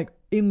vampires, like,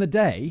 in the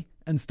day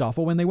and stuff,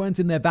 or when they weren't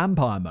in their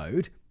vampire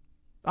mode,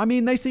 I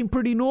mean, they seem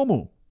pretty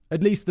normal.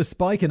 At least the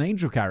Spike and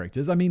Angel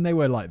characters, I mean, they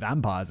were like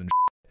vampires and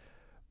shit.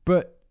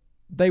 But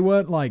they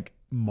weren't like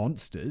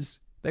monsters.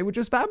 They were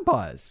just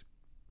vampires.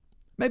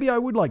 Maybe I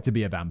would like to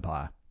be a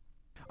vampire.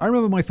 I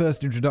remember my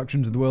first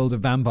introduction to the world of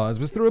vampires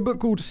was through a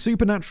book called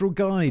Supernatural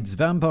Guides,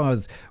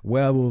 Vampires,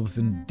 Werewolves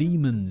and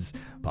Demons,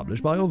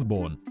 published by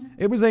Osborne.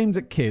 It was aimed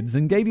at kids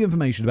and gave you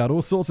information about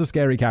all sorts of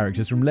scary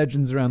characters from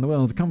legends around the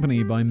world,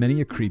 accompanied by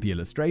many a creepy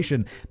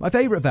illustration. My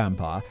favourite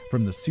vampire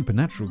from the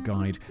Supernatural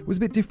Guide was a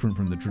bit different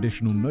from the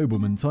traditional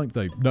nobleman type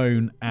though.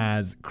 Known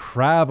as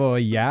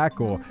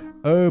Kravoyak or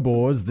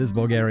Oborz, this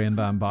Bulgarian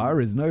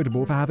vampire is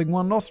notable for having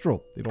one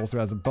nostril. It also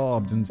has a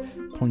barbed and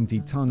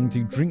pointy tongue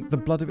to drink the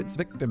blood of its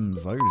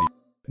victims. Holy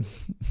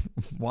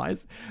why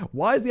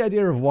is the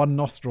idea of one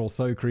nostril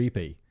so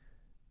creepy?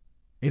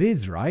 It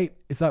is, right?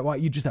 It's like, why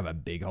you just have a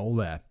big hole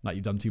there, like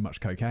you've done too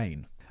much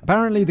cocaine.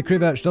 Apparently, the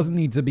Krivetch doesn't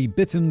need to be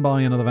bitten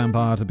by another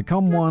vampire to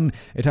become one.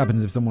 It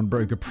happens if someone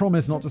broke a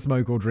promise not to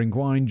smoke or drink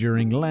wine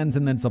during Lent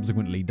and then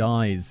subsequently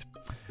dies.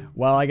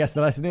 Well, I guess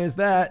the lesson is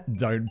there.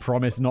 Don't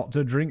promise not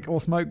to drink or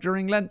smoke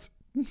during Lent.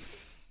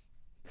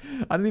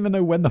 I don't even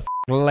know when the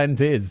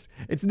Lent is.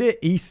 It's near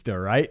Easter,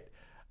 right?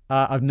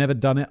 I've never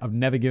done it. I've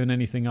never given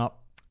anything up.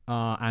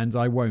 And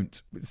I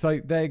won't. So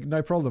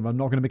no problem. I'm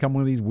not going to become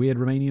one of these weird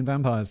Romanian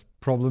vampires.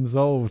 Problem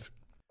solved.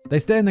 They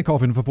stay in the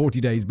coffin for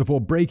 40 days before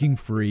breaking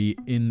free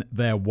in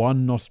their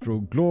one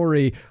nostril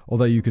glory,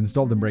 although you can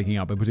stop them breaking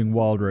up by putting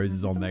wild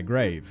roses on their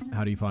grave.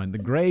 How do you find the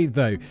grave,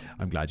 though?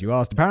 I'm glad you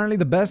asked. Apparently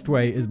the best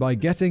way is by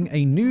getting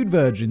a nude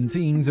virgin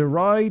teen to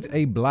ride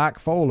a black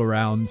foal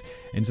around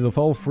until the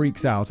foal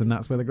freaks out, and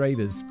that's where the grave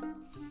is.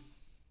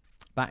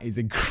 That is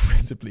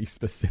incredibly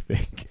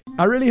specific.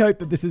 I really hope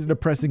that this isn't a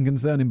pressing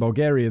concern in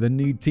Bulgaria. The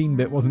nude teen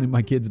bit wasn't in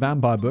my kid's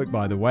vampire book,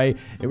 by the way.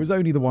 It was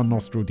only the one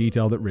nostril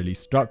detail that really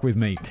struck with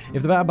me.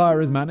 If the vampire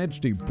has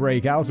managed to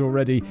break out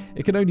already,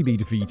 it can only be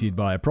defeated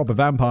by a proper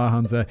vampire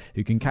hunter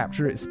who can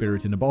capture its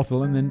spirit in a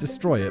bottle and then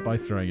destroy it by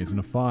throwing it in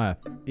a fire.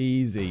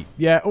 Easy.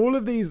 Yeah, all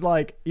of these,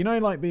 like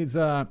these...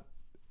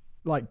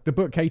 like the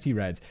book Katie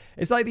read,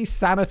 it's like these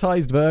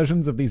sanitized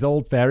versions of these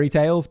old fairy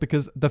tales,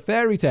 because the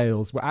fairy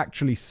tales were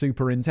actually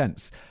super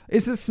intense.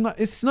 Is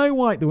Snow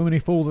White the woman who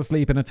falls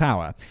asleep in a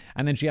tower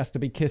and then she has to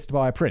be kissed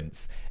by a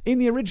prince? In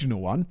the original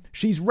one,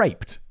 she's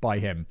raped by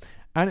him.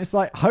 And it's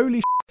like, holy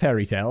shit,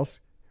 fairy tales.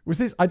 Was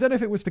this, I don't know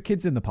if it was for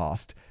kids in the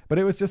past, but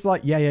it was just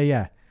like,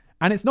 yeah.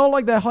 And it's not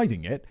like they're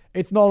hiding it.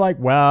 It's not like,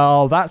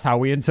 well, that's how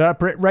we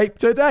interpret rape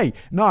today.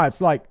 No,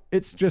 it's like,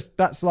 it's just,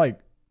 that's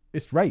like,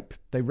 it's rape.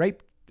 They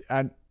raped,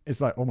 and it's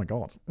like, oh my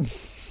God,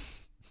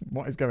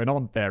 what is going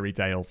on, fairy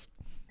tales?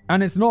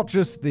 And it's not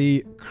just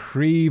the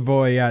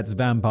Krivoyat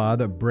vampire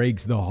that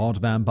breaks the hot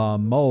vampire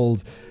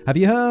mold. Have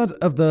you heard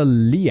of the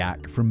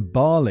Liak from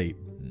Bali?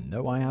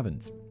 No, I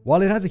haven't.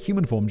 While it has a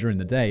human form during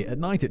the day, at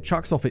night it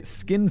chucks off its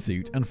skin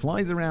suit and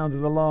flies around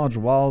as a large,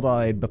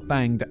 wild-eyed,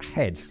 befanged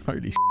head.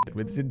 Holy shit,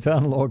 with its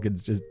internal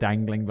organs just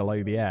dangling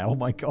below the air. Oh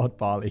my God,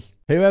 Bali.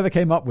 Whoever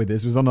came up with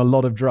this was on a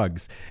lot of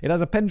drugs. It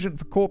has a penchant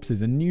for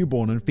corpses and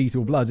newborn and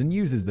fetal blood and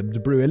uses them to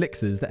brew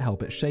elixirs that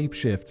help it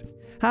shapeshift.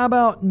 How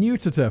about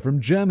Nutita from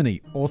Germany?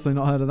 Also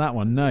not heard of that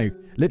one, no.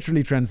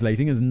 Literally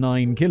translating as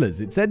 9 killers.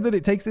 It said that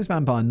it takes this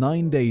vampire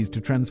 9 days to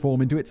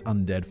transform into its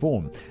undead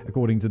form.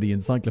 According to the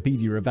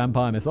Encyclopedia of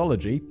Vampire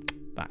Mythology,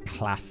 that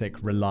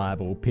classic,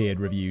 reliable,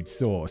 peer-reviewed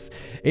source,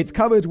 it's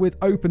covered with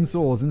open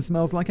sores and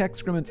smells like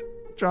excrement.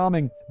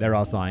 Charming. There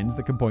are signs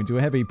that can point to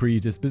a heavy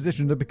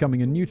predisposition to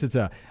becoming a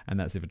Nutita, and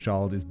that's if a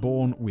child is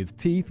born with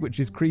teeth,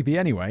 which is creepy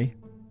anyway.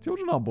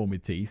 Children aren't born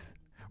with teeth.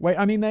 Wait,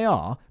 I mean they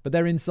are, but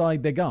they're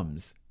inside their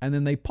gums, and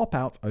then they pop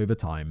out over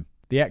time.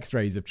 The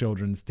x-rays of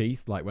children's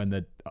teeth, like when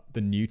the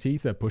new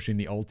teeth are pushing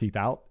the old teeth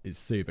out, is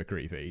super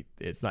creepy.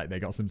 It's like they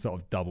got some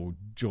sort of double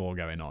jaw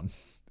going on.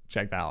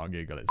 Check that out on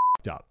Google,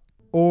 it's up.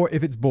 Or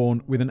if it's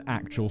born with an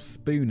actual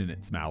spoon in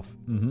its mouth.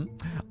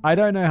 I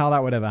don't know how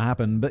that would ever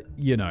happen, but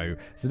you know.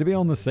 So to be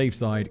on the safe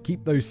side,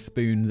 keep those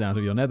spoons out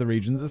of your nether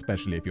regions,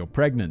 especially if you're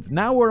pregnant.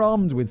 Now we're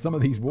armed with some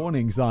of these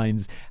warning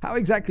signs. How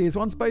exactly is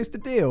one supposed to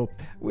deal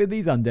with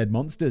these undead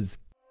monsters?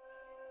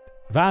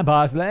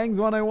 Vampire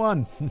Slayings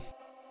 101.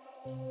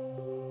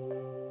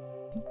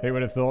 Who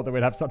would have thought that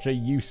we'd have such a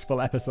useful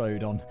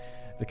episode on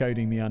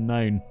decoding the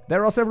unknown?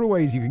 There are several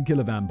ways you can kill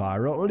a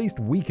vampire, or at least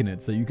weaken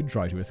it so you can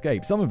try to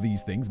escape. Some of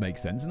these things make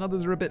sense and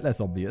others are a bit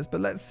less obvious,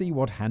 but let's see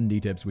what handy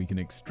tips we can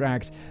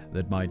extract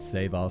that might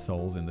save our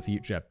souls in the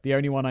future. The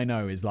only one I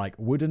know is like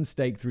wooden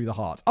stake through the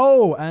heart.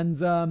 Oh,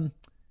 and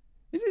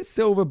is it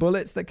silver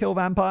bullets that kill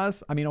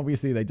vampires? I mean,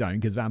 obviously they don't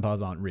because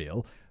vampires aren't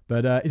real.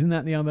 But isn't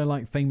that the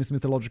other, famous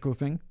mythological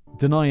thing?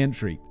 Deny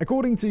entry.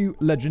 According to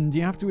legend,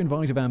 you have to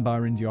invite a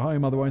vampire into your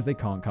home, otherwise they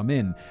can't come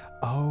in.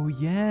 Oh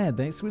yeah,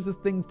 this was a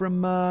thing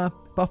from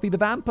Buffy the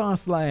Vampire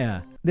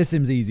Slayer. This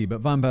seems easy,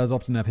 but vampires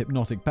often have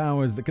hypnotic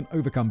powers that can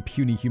overcome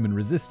puny human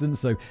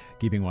resistance, so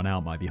keeping one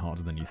out might be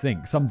harder than you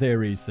think. Some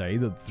theories say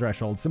that the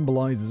threshold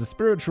symbolizes a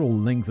spiritual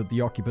link that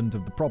the occupant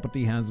of the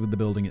property has with the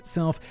building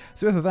itself,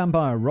 so if a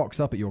vampire rocks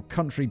up at your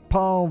country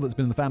pile that's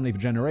been in the family for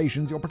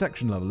generations, your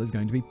protection level is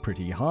going to be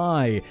pretty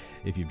high.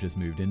 If you've just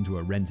moved into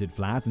a rented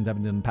flat and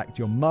haven't unpacked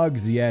your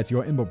mugs yet,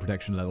 your inbound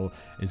protection level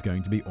is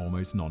going to be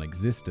almost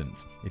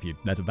non-existent. If you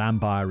let a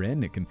vampire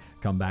in, it can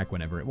come back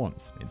whenever it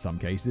wants. In some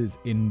cases,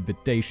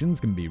 invitations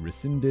can be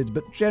rescinded,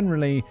 but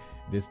generally,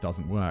 this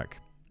doesn't work.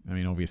 I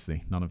mean,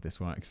 obviously, none of this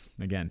works.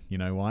 Again, you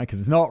know why?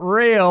 Because it's not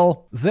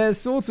real. There's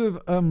sort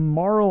of a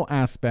moral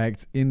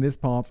aspect in this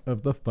part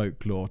of the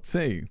folklore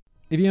too.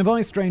 If you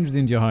invite strangers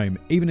into your home,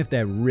 even if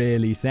they're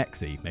really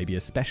sexy, maybe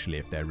especially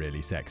if they're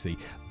really sexy,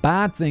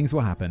 bad things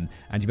will happen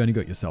and you've only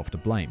got yourself to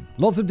blame.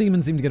 Lots of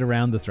demons seem to get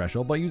around the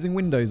threshold by using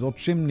windows or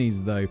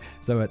chimneys though,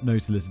 so a no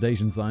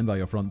solicitation sign by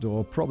your front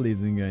door probably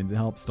isn't going to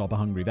help stop a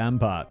hungry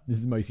vampire. This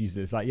is most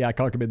useless. Like, yeah, I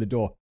can't come in the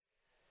door.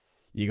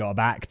 You got a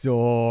back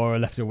door,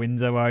 left a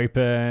window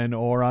open,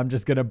 or I'm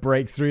just going to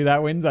break through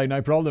that window.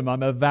 No problem.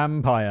 I'm a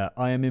vampire.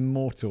 I am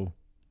immortal.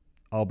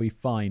 I'll be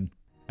fine.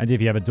 And if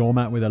you have a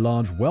doormat with a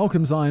large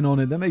welcome sign on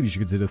it, then maybe you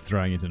should consider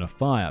throwing it in a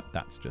fire.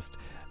 That's just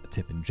a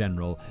tip in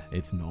general.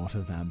 It's not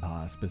a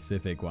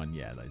vampire-specific one.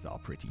 Yeah, those are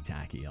pretty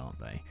tacky, aren't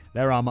they?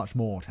 There are much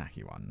more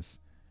tacky ones.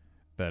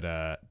 But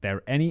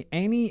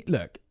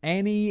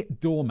any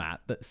doormat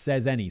that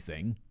says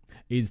anything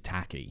is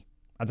tacky.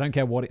 I don't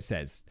care what it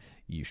says.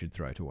 You should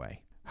throw it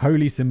away.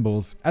 Holy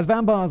symbols. As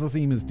vampires are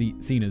seen as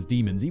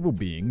demons, evil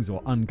beings,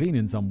 or unclean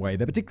in some way,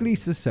 they're particularly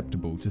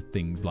susceptible to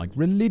things like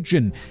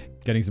religion.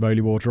 Getting some holy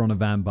water on a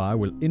vampire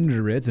will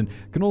injure it and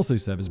can also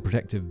serve as a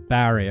protective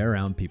barrier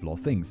around people or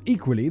things.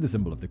 Equally, the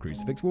symbol of the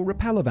crucifix will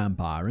repel a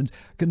vampire and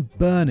can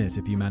burn it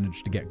if you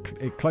manage to get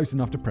it close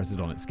enough to press it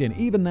on its skin.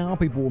 Even now,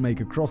 people will make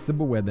a cross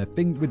symbol with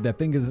their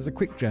fingers as a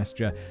quick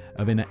gesture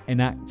of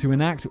to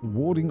enact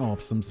warding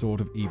off some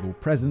sort of evil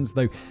presence,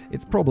 though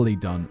it's probably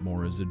done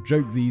more as a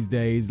joke these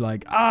days,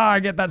 like,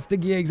 get that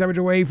sticky egg sandwich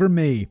away from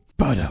me.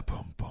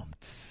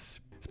 Ba-da-bum-bum-tss.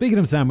 Speaking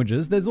of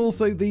sandwiches, there's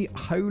also the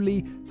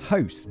Holy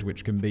Host,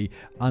 which can be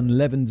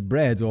unleavened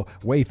bread or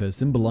wafer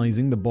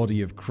symbolizing the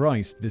body of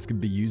Christ. This can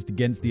be used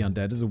against the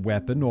undead as a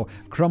weapon or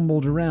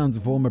crumbled around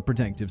to form a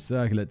protective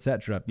circle,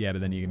 etc. Yeah,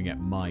 but then you're going to get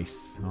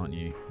mice, aren't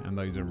you? And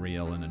those are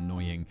real and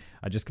annoying.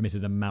 I just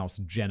committed a mouse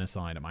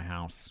genocide at my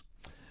house.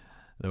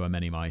 There were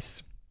many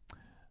mice.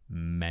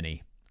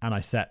 Many. And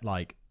I set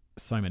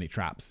so many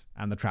traps,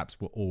 and the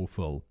traps were all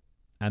full.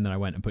 And then I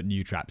went and put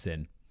new traps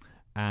in.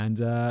 And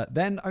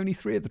then only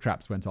 3 of the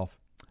traps went off.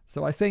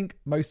 So I think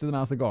most of the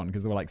mouse are gone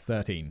because there were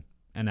 13.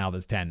 And now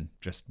there's 10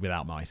 just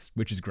without mice,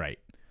 which is great.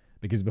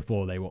 Because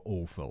before they were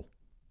all full.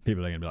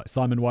 People are going to be like,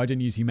 Simon, why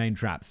didn't you use humane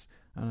traps?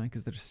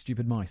 Because they're just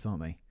stupid mice,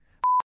 aren't they?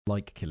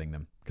 Like killing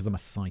them because I'm a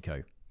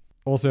psycho.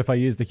 Also, if I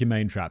use the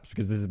humane traps,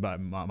 because this is at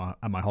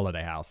my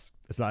holiday house,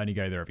 so I only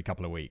go there every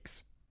couple of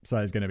weeks. So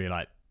it's going to be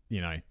they're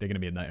going to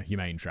be in the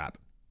humane trap.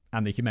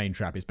 And the humane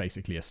trap is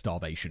basically a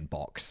starvation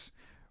box,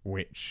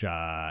 which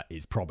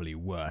is probably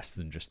worse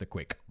than just the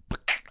quick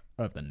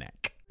of the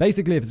neck.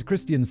 Basically, if it's a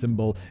Christian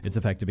symbol, it's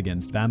effective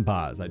against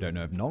vampires. I don't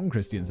know if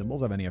non-Christian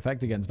symbols have any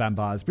effect against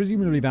vampires.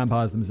 Presumably,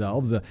 vampires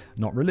themselves are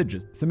not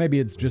religious. So maybe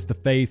it's just the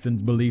faith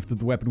and belief that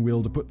the weapon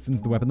wielder puts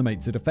into the weapon that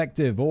makes it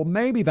effective. Or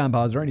maybe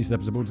vampires are only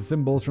susceptible to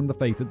symbols from the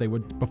faith that they were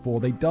before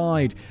they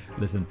died.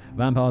 Listen,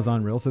 vampires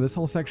aren't real, so this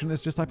whole section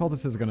is just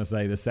hypothesis. I'm going to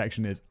say this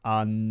section is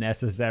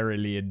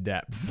unnecessarily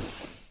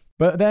in-depth.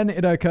 But then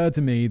it occurred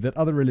to me that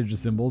other religious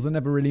symbols are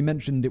never really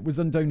mentioned. It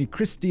wasn't only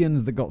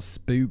Christians that got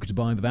spooked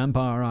by the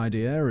vampire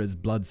idea, as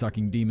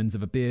blood-sucking demons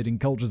have appeared in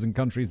cultures and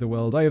countries the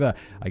world over.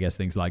 I guess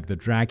things like the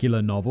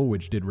Dracula novel,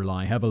 which did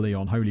rely heavily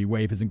on holy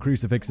wafers and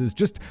crucifixes,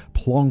 just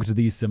plonked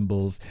these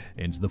symbols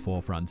into the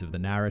forefront of the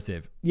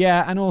narrative.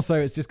 Yeah, and also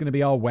it's just going to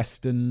be our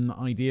Western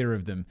idea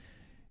of them.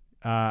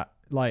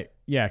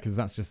 Because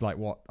that's just like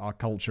what our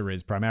culture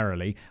is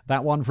primarily.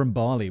 That one from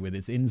Bali with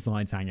its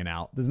insides hanging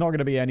out. There's not going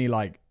to be any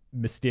like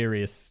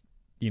mysterious,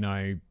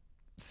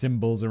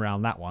 symbols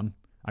around that one.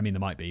 I mean, there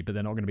might be, but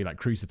they're not going to be like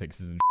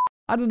crucifixes and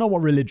I don't know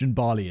what religion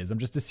Bali is. I'm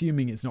just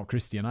assuming it's not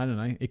Christian. I don't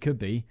know. It could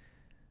be.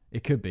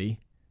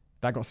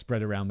 That got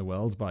spread around the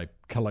world by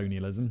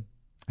colonialism.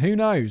 Who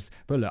knows?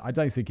 But look, I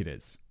don't think it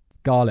is.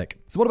 Garlic.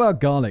 So what about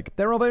garlic?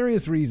 There are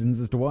various reasons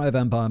as to why a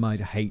vampire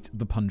might hate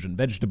the pungent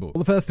vegetable.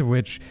 Well, the first of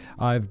which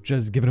I've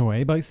just given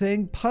away by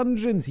saying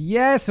pungent.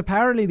 Yes,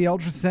 apparently the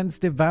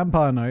ultra-sensitive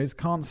vampire nose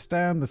can't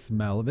stand the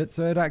smell of it,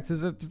 so it acts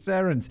as a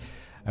deterrent.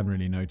 I haven't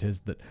really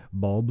noticed that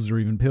bulbs or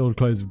even peeled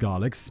cloves of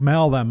garlic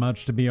smell that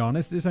much, to be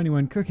honest. It's only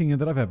when cooking it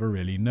that I've ever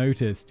really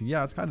noticed.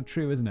 Yeah, it's kind of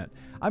true, isn't it?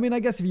 I mean,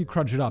 I guess if you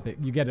crunch it up,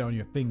 you get it on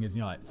your fingers and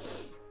you're like,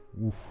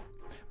 oof.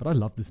 But I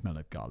love the smell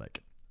of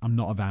garlic. I'm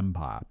not a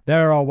vampire.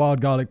 There are wild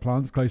garlic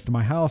plants close to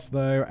my house,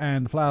 though,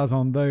 and the flowers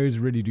on those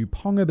really do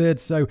pong a bit,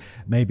 so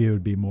maybe it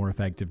would be more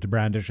effective to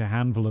brandish a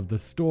handful of the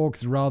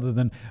stalks rather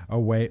than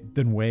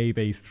wave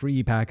a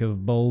 3-pack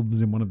of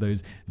bulbs in one of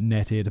those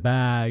netted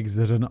bags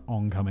at an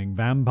oncoming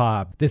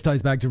vampire. This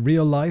ties back to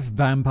real-life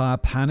vampire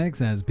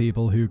panics, as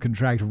people who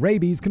contract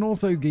rabies can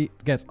also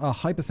get a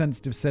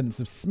hypersensitive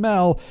sense of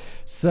smell,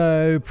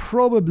 so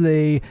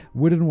probably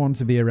wouldn't want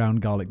to be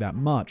around garlic that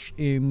much.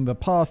 In the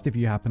past, if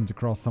you happened to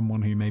cross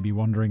someone who may be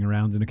wandering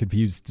around in a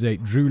confused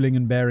state, drooling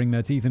and baring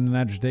their teeth in an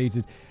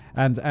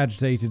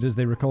agitated as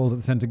they recoiled at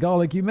the scent of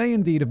garlic, you may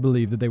indeed have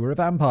believed that they were a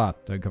vampire.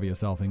 Don't cover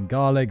yourself in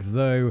garlic,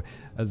 though,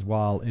 as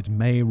while it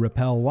may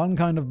repel one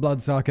kind of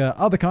bloodsucker,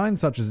 other kinds,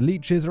 such as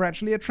leeches, are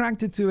actually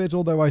attracted to it,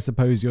 although I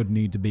suppose you'd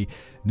need to be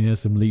near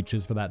some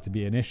leeches for that to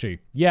be an issue.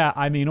 Yeah,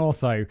 I mean,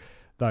 also,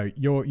 though,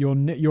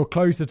 you're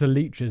closer to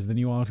leeches than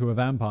you are to a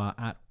vampire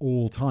at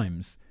all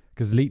times,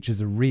 because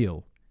leeches are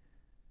real.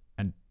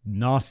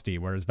 Nasty,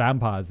 whereas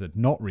vampires are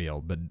not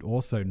real, but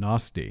also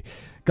nasty.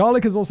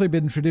 Garlic has also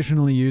been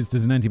traditionally used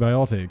as an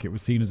antibiotic. It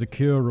was seen as a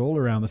cure-all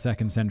around the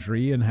 2nd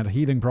century and had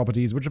healing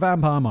properties which a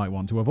vampire might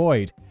want to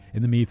avoid.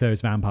 In the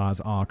mythos,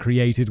 vampires are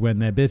created when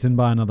they're bitten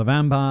by another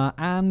vampire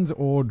and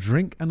or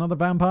drink another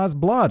vampire's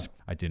blood.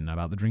 I didn't know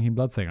about the drinking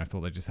blood thing. I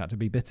thought they just had to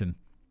be bitten.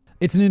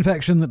 It's an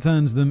infection that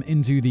turns them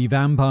into the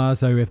vampire,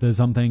 so if there's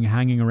something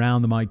hanging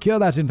around that might cure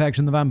that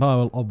infection, the vampire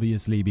will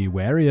obviously be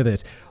wary of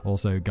it.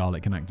 Also,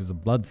 garlic can act as a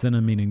blood thinner,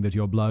 meaning that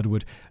your blood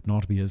would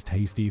not be as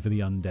tasty for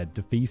the undead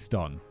to feast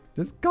on.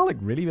 Does garlic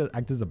really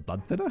act as a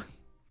blood thinner?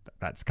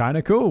 That's kind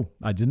of cool.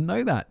 I didn't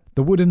know that.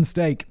 The wooden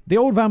stake. The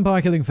old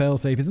vampire killing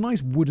failsafe is a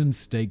nice wooden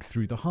stake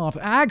through the heart.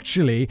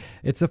 Actually,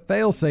 it's a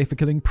failsafe for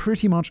killing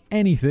pretty much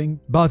anything.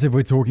 But if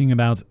we're talking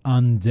about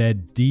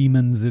undead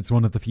demons, it's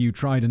one of the few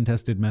tried and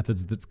tested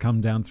methods that's come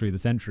down through the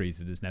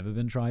centuries. It has never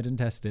been tried and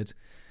tested,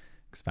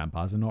 because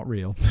vampires are not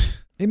real.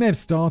 It may have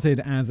started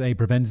as a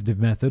preventative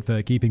method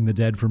for keeping the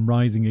dead from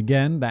rising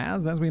again,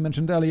 as we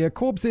mentioned earlier,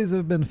 corpses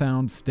have been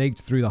found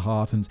staked through the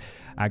heart and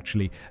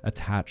actually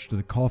attached to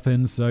the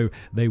coffin, so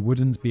they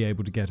wouldn't be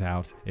able to get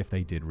out if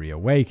they did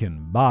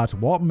reawaken. But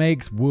what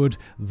makes wood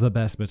the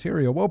best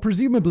material? Well,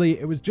 presumably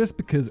it was just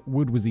because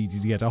wood was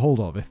easy to get a hold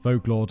of. If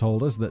folklore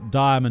told us that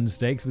diamond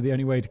stakes were the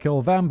only way to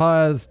kill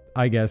vampires,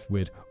 I guess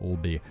we'd all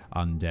be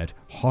undead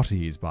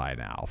hotties by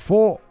now.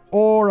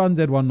 Or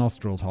undead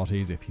one-nostriled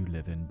hotties if you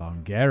live in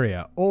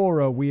Bulgaria. Or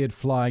a weird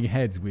flying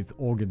head with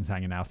organs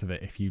hanging out of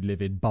it if you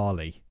live in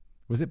Bali.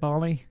 Was it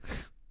Bali?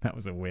 That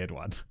was a weird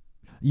one.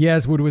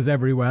 Yes, wood was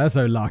everywhere,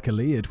 so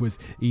luckily it was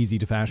easy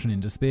to fashion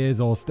into spears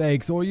or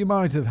stakes, or you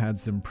might have had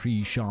some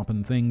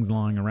pre-sharpened things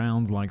lying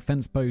around like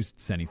fence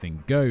posts.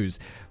 Anything goes.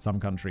 Some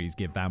countries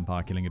give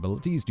vampire killing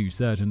abilities to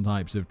certain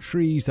types of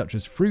trees, such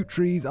as fruit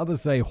trees.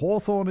 Others say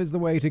hawthorn is the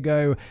way to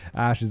go.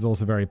 Ash is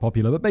also very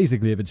popular, but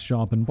basically if it's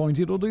sharp and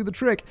pointy, it'll do the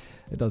trick.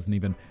 It doesn't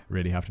even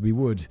really have to be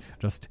wood.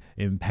 Just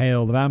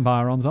impale the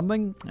vampire on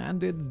something,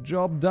 and it's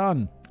job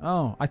done.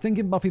 Oh, I think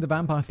in Buffy the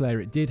Vampire Slayer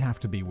it did have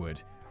to be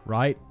wood.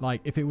 Right?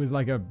 Like, if it was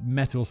like a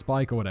metal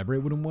spike or whatever, it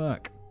wouldn't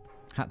work.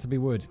 Had to be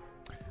wood.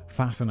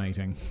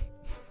 Fascinating.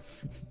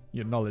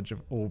 Your knowledge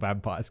of all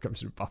vampires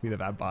comes from Buffy the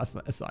Vampire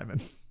Slayer, Simon.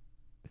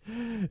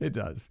 It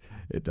does.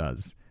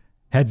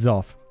 Heads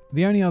off.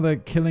 The only other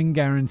killing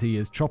guarantee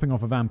is chopping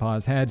off a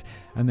vampire's head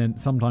and then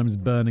sometimes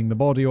burning the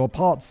body or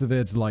parts of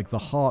it like the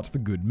heart for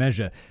good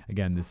measure.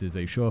 Again, this is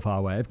a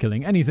surefire way of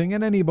killing anything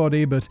and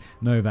anybody, but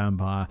no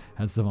vampire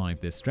has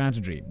survived this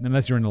strategy.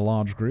 Unless you're in a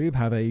large group,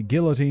 have a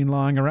guillotine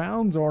lying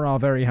around, or are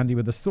very handy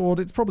with a sword,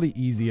 it's probably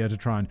easier to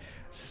try the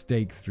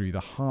stake through the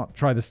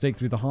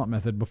heart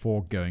method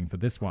before going for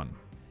this one.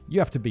 You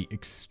have to be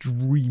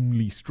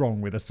extremely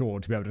strong with a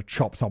sword to be able to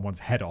chop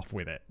someone's head off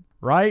with it,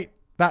 right?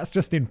 That's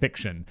just in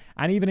fiction.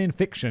 And even in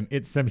fiction,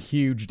 it's some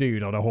huge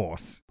dude on a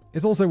horse.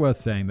 It's also worth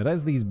saying that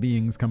as these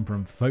beings come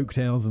from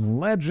folktales and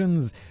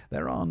legends,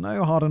 there are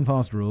no hard and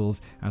fast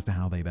rules as to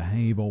how they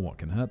behave or what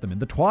can hurt them. In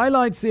the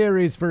Twilight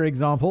series, for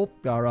example,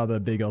 our other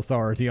big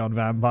authority on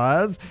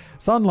vampires,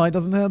 sunlight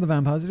doesn't hurt the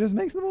vampires, it just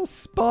makes them all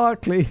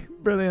sparkly.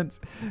 Brilliant.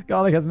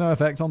 Garlic has no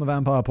effect on the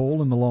vampire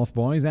pool in The Lost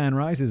Boys. Anne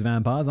Rice's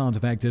vampires aren't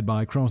affected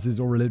by crosses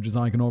or religious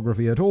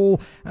iconography at all,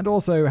 and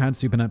also had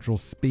supernatural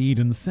speed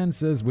and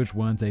senses, which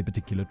weren't a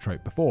particular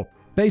trope before.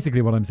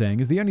 Basically what I'm saying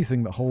is the only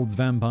thing that holds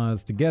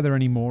vampires together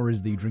anymore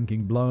is the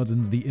drinking blood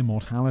and the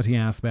immortality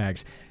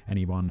aspect.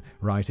 Anyone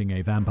writing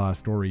a vampire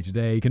story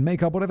today can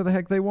make up whatever the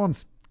heck they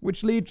want.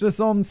 Which leads us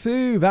on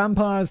to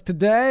Vampires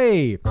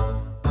Today.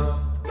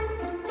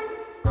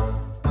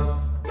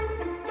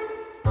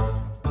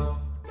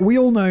 We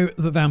all know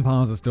that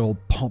vampires are still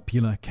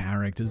popular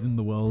characters in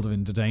the world of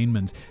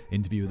entertainment.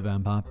 Interview with the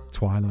Vampire,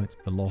 Twilight,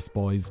 The Lost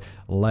Boys,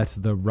 Let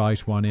the Right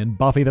One In,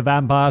 Buffy the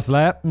Vampire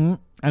Slayer,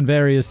 and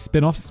various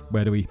spin-offs.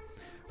 What We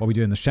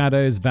Do in the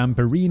Shadows,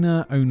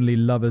 Vampirina, Only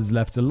Lovers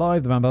Left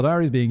Alive, The Vampire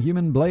Diaries, Being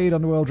Human, Blade,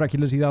 Underworld,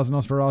 Dracula 2000,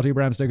 Nosferatu,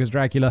 Bram Stoker's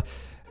Dracula.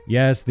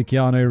 Yes, the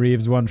Keanu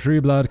Reeves one, True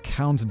Blood,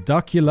 Count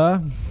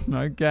Duckula.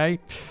 Okay.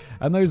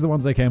 And those are the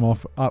ones I came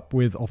up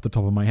with off the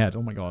top of my head.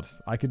 Oh my god.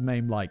 I could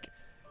name like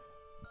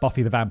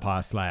Buffy the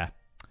Vampire Slayer.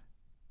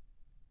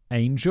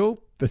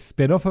 Angel, the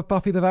spin-off of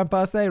Buffy the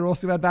Vampire Slayer,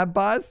 also had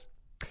vampires.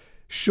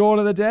 Shaun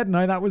of the Dead,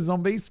 no, that was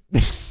zombies.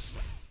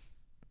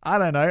 I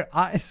don't know.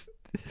 I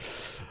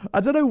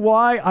don't know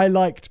why I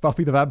liked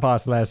Buffy the Vampire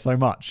Slayer so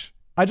much.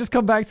 I just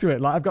come back to it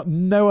like I've got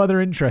no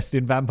other interest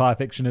in vampire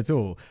fiction at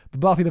all. But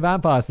Buffy the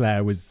Vampire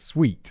Slayer was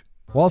sweet.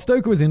 While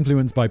Stoker was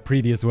influenced by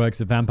previous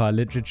works of vampire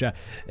literature,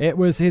 it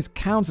was his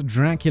Count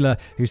Dracula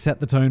who set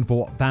the tone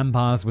for what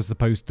vampires were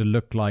supposed to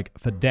look like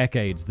for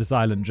decades. The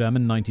silent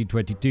German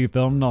 1922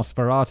 film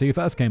Nosferatu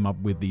first came up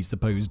with the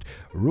supposed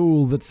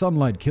rule that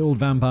sunlight killed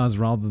vampires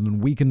rather than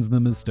weakened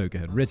them, as Stoker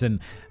had written.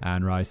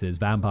 Anne Rice's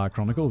Vampire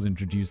Chronicles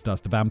introduced us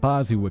to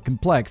vampires who were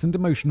complex and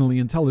emotionally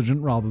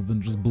intelligent rather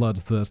than just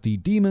bloodthirsty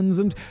demons,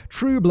 and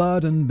True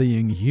Blood and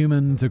Being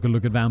Human took a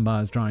look at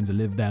vampires trying to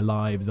live their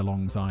lives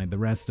alongside the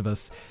rest of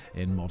us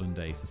in modern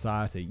day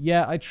society.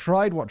 Yeah, I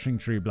tried watching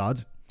True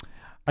Blood.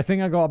 I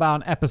think I got about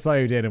an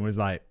episode in and was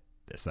like,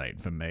 this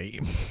ain't for me.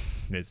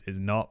 This is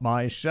not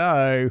my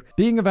show.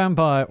 Being a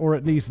vampire, or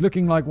at least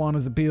looking like one,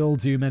 has appealed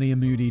to many a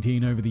moody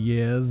teen over the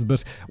years,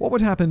 but what would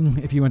happen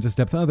if you went a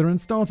step further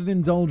and started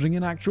indulging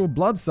in actual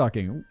blood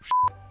sucking?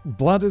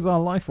 Blood is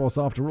our life force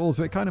after all,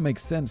 so it kind of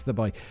makes sense that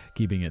by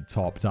keeping it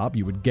topped up,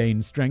 you would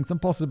gain strength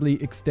and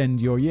possibly extend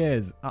your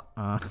years.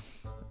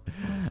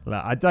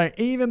 I don't.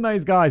 Even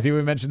those guys who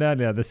we mentioned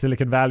earlier, the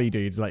Silicon Valley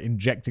dudes, like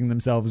injecting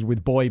themselves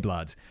with boy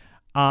blood,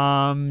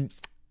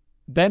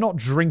 they're not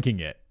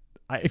drinking it.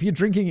 If you're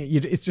drinking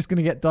it, it's just going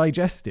to get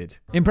digested.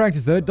 In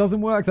practice, though, it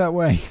doesn't work that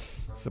way.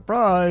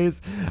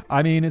 Surprise!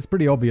 I mean, it's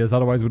pretty obvious,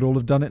 otherwise we'd all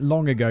have done it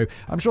long ago.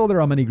 I'm sure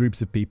there are many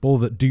groups of people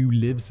that do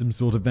live some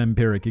sort of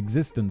vampiric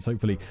existence,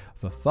 hopefully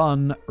for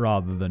fun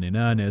rather than in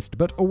earnest.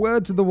 But a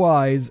word to the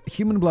wise,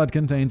 human blood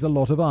contains a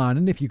lot of iron,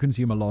 and if you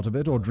consume a lot of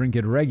it or drink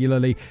it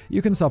regularly,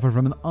 you can suffer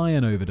from an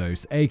iron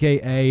overdose,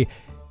 aka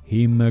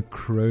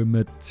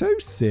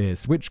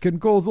hemochromatosis, which can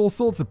cause all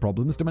sorts of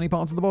problems to many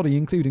parts of the body,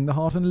 including the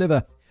heart and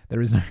liver. There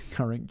is no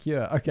current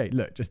cure. Okay,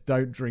 look, just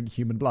don't drink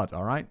human blood,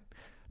 all right?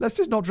 Let's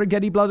just not drink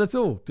any blood at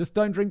all. Just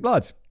don't drink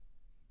blood.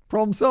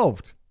 Problem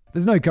solved.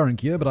 There's no current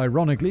cure, but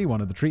ironically, one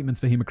of the treatments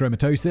for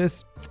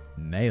hemochromatosis,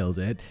 nailed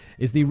it,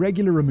 is the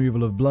regular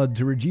removal of blood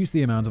to reduce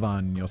the amount of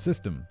iron in your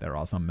system. There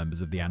are some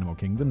members of the animal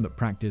kingdom that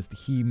practiced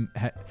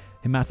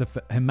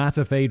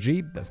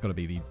hematophagy. That's got to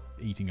be the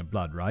eating of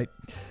blood, right?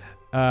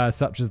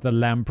 Such as the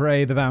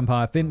lamprey, the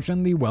vampire finch,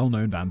 and the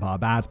well-known vampire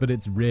bat, but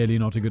it's really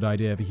not a good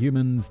idea for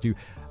humans to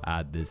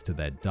add this to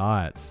their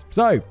diets.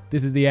 So,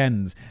 this is the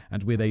end,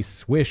 and with a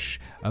swish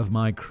of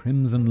my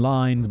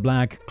crimson-lined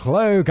black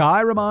cloak,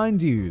 I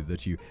remind you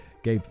that you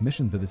gave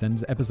permission for this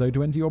episode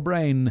to enter your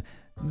brain,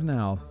 and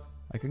now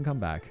I can come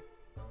back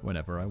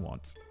whenever I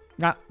want.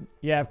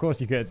 Yeah, of course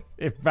you could.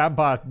 If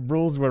vampire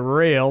rules were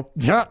real.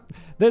 This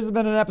has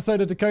been an episode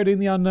of Decoding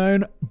the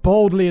Unknown,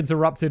 boldly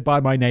interrupted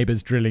by my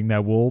neighbors drilling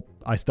their wall.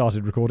 I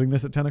started recording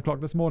this at 10 o'clock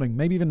this morning,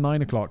 maybe even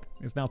 9 o'clock.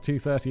 It's now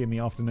 2:30 in the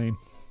afternoon.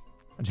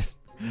 I just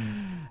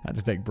had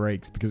to take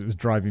breaks because it was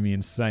driving me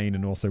insane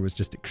and also was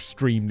just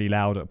extremely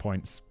loud at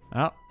points.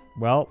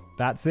 Well,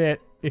 that's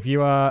it. If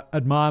you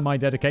admire my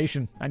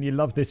dedication and you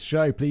love this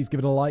show, please give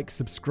it a like,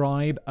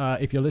 subscribe.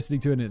 If you're listening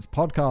to it in its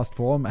podcast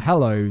form,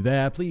 hello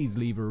there. Please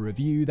leave a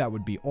review. That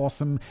would be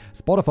awesome.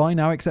 Spotify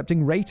now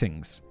accepting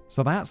ratings,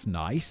 so that's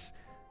nice.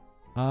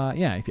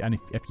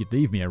 If you'd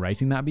leave me a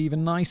rating, that'd be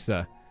even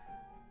nicer.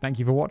 Thank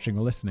you for watching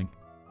or listening.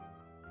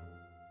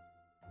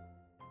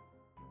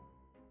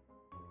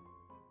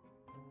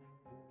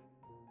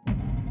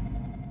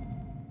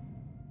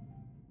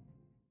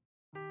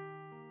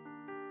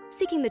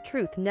 Seeking the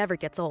truth never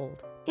gets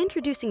old.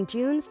 Introducing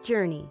June's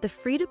Journey, the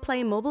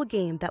free-to-play mobile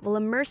game that will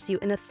immerse you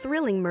in a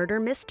thrilling murder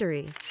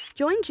mystery.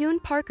 Join June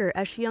Parker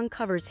as she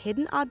uncovers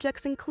hidden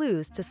objects and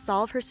clues to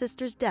solve her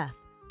sister's death.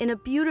 in a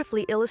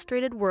beautifully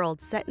illustrated world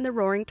set in the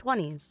Roaring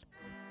 '20s.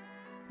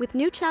 With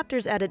new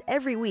chapters added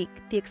every week,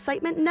 the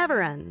excitement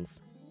never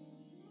ends.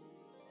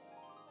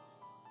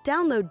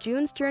 Download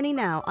June's Journey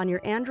now on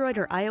your Android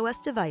or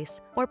iOS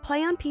device, or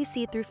play on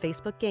PC through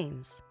Facebook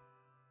Games.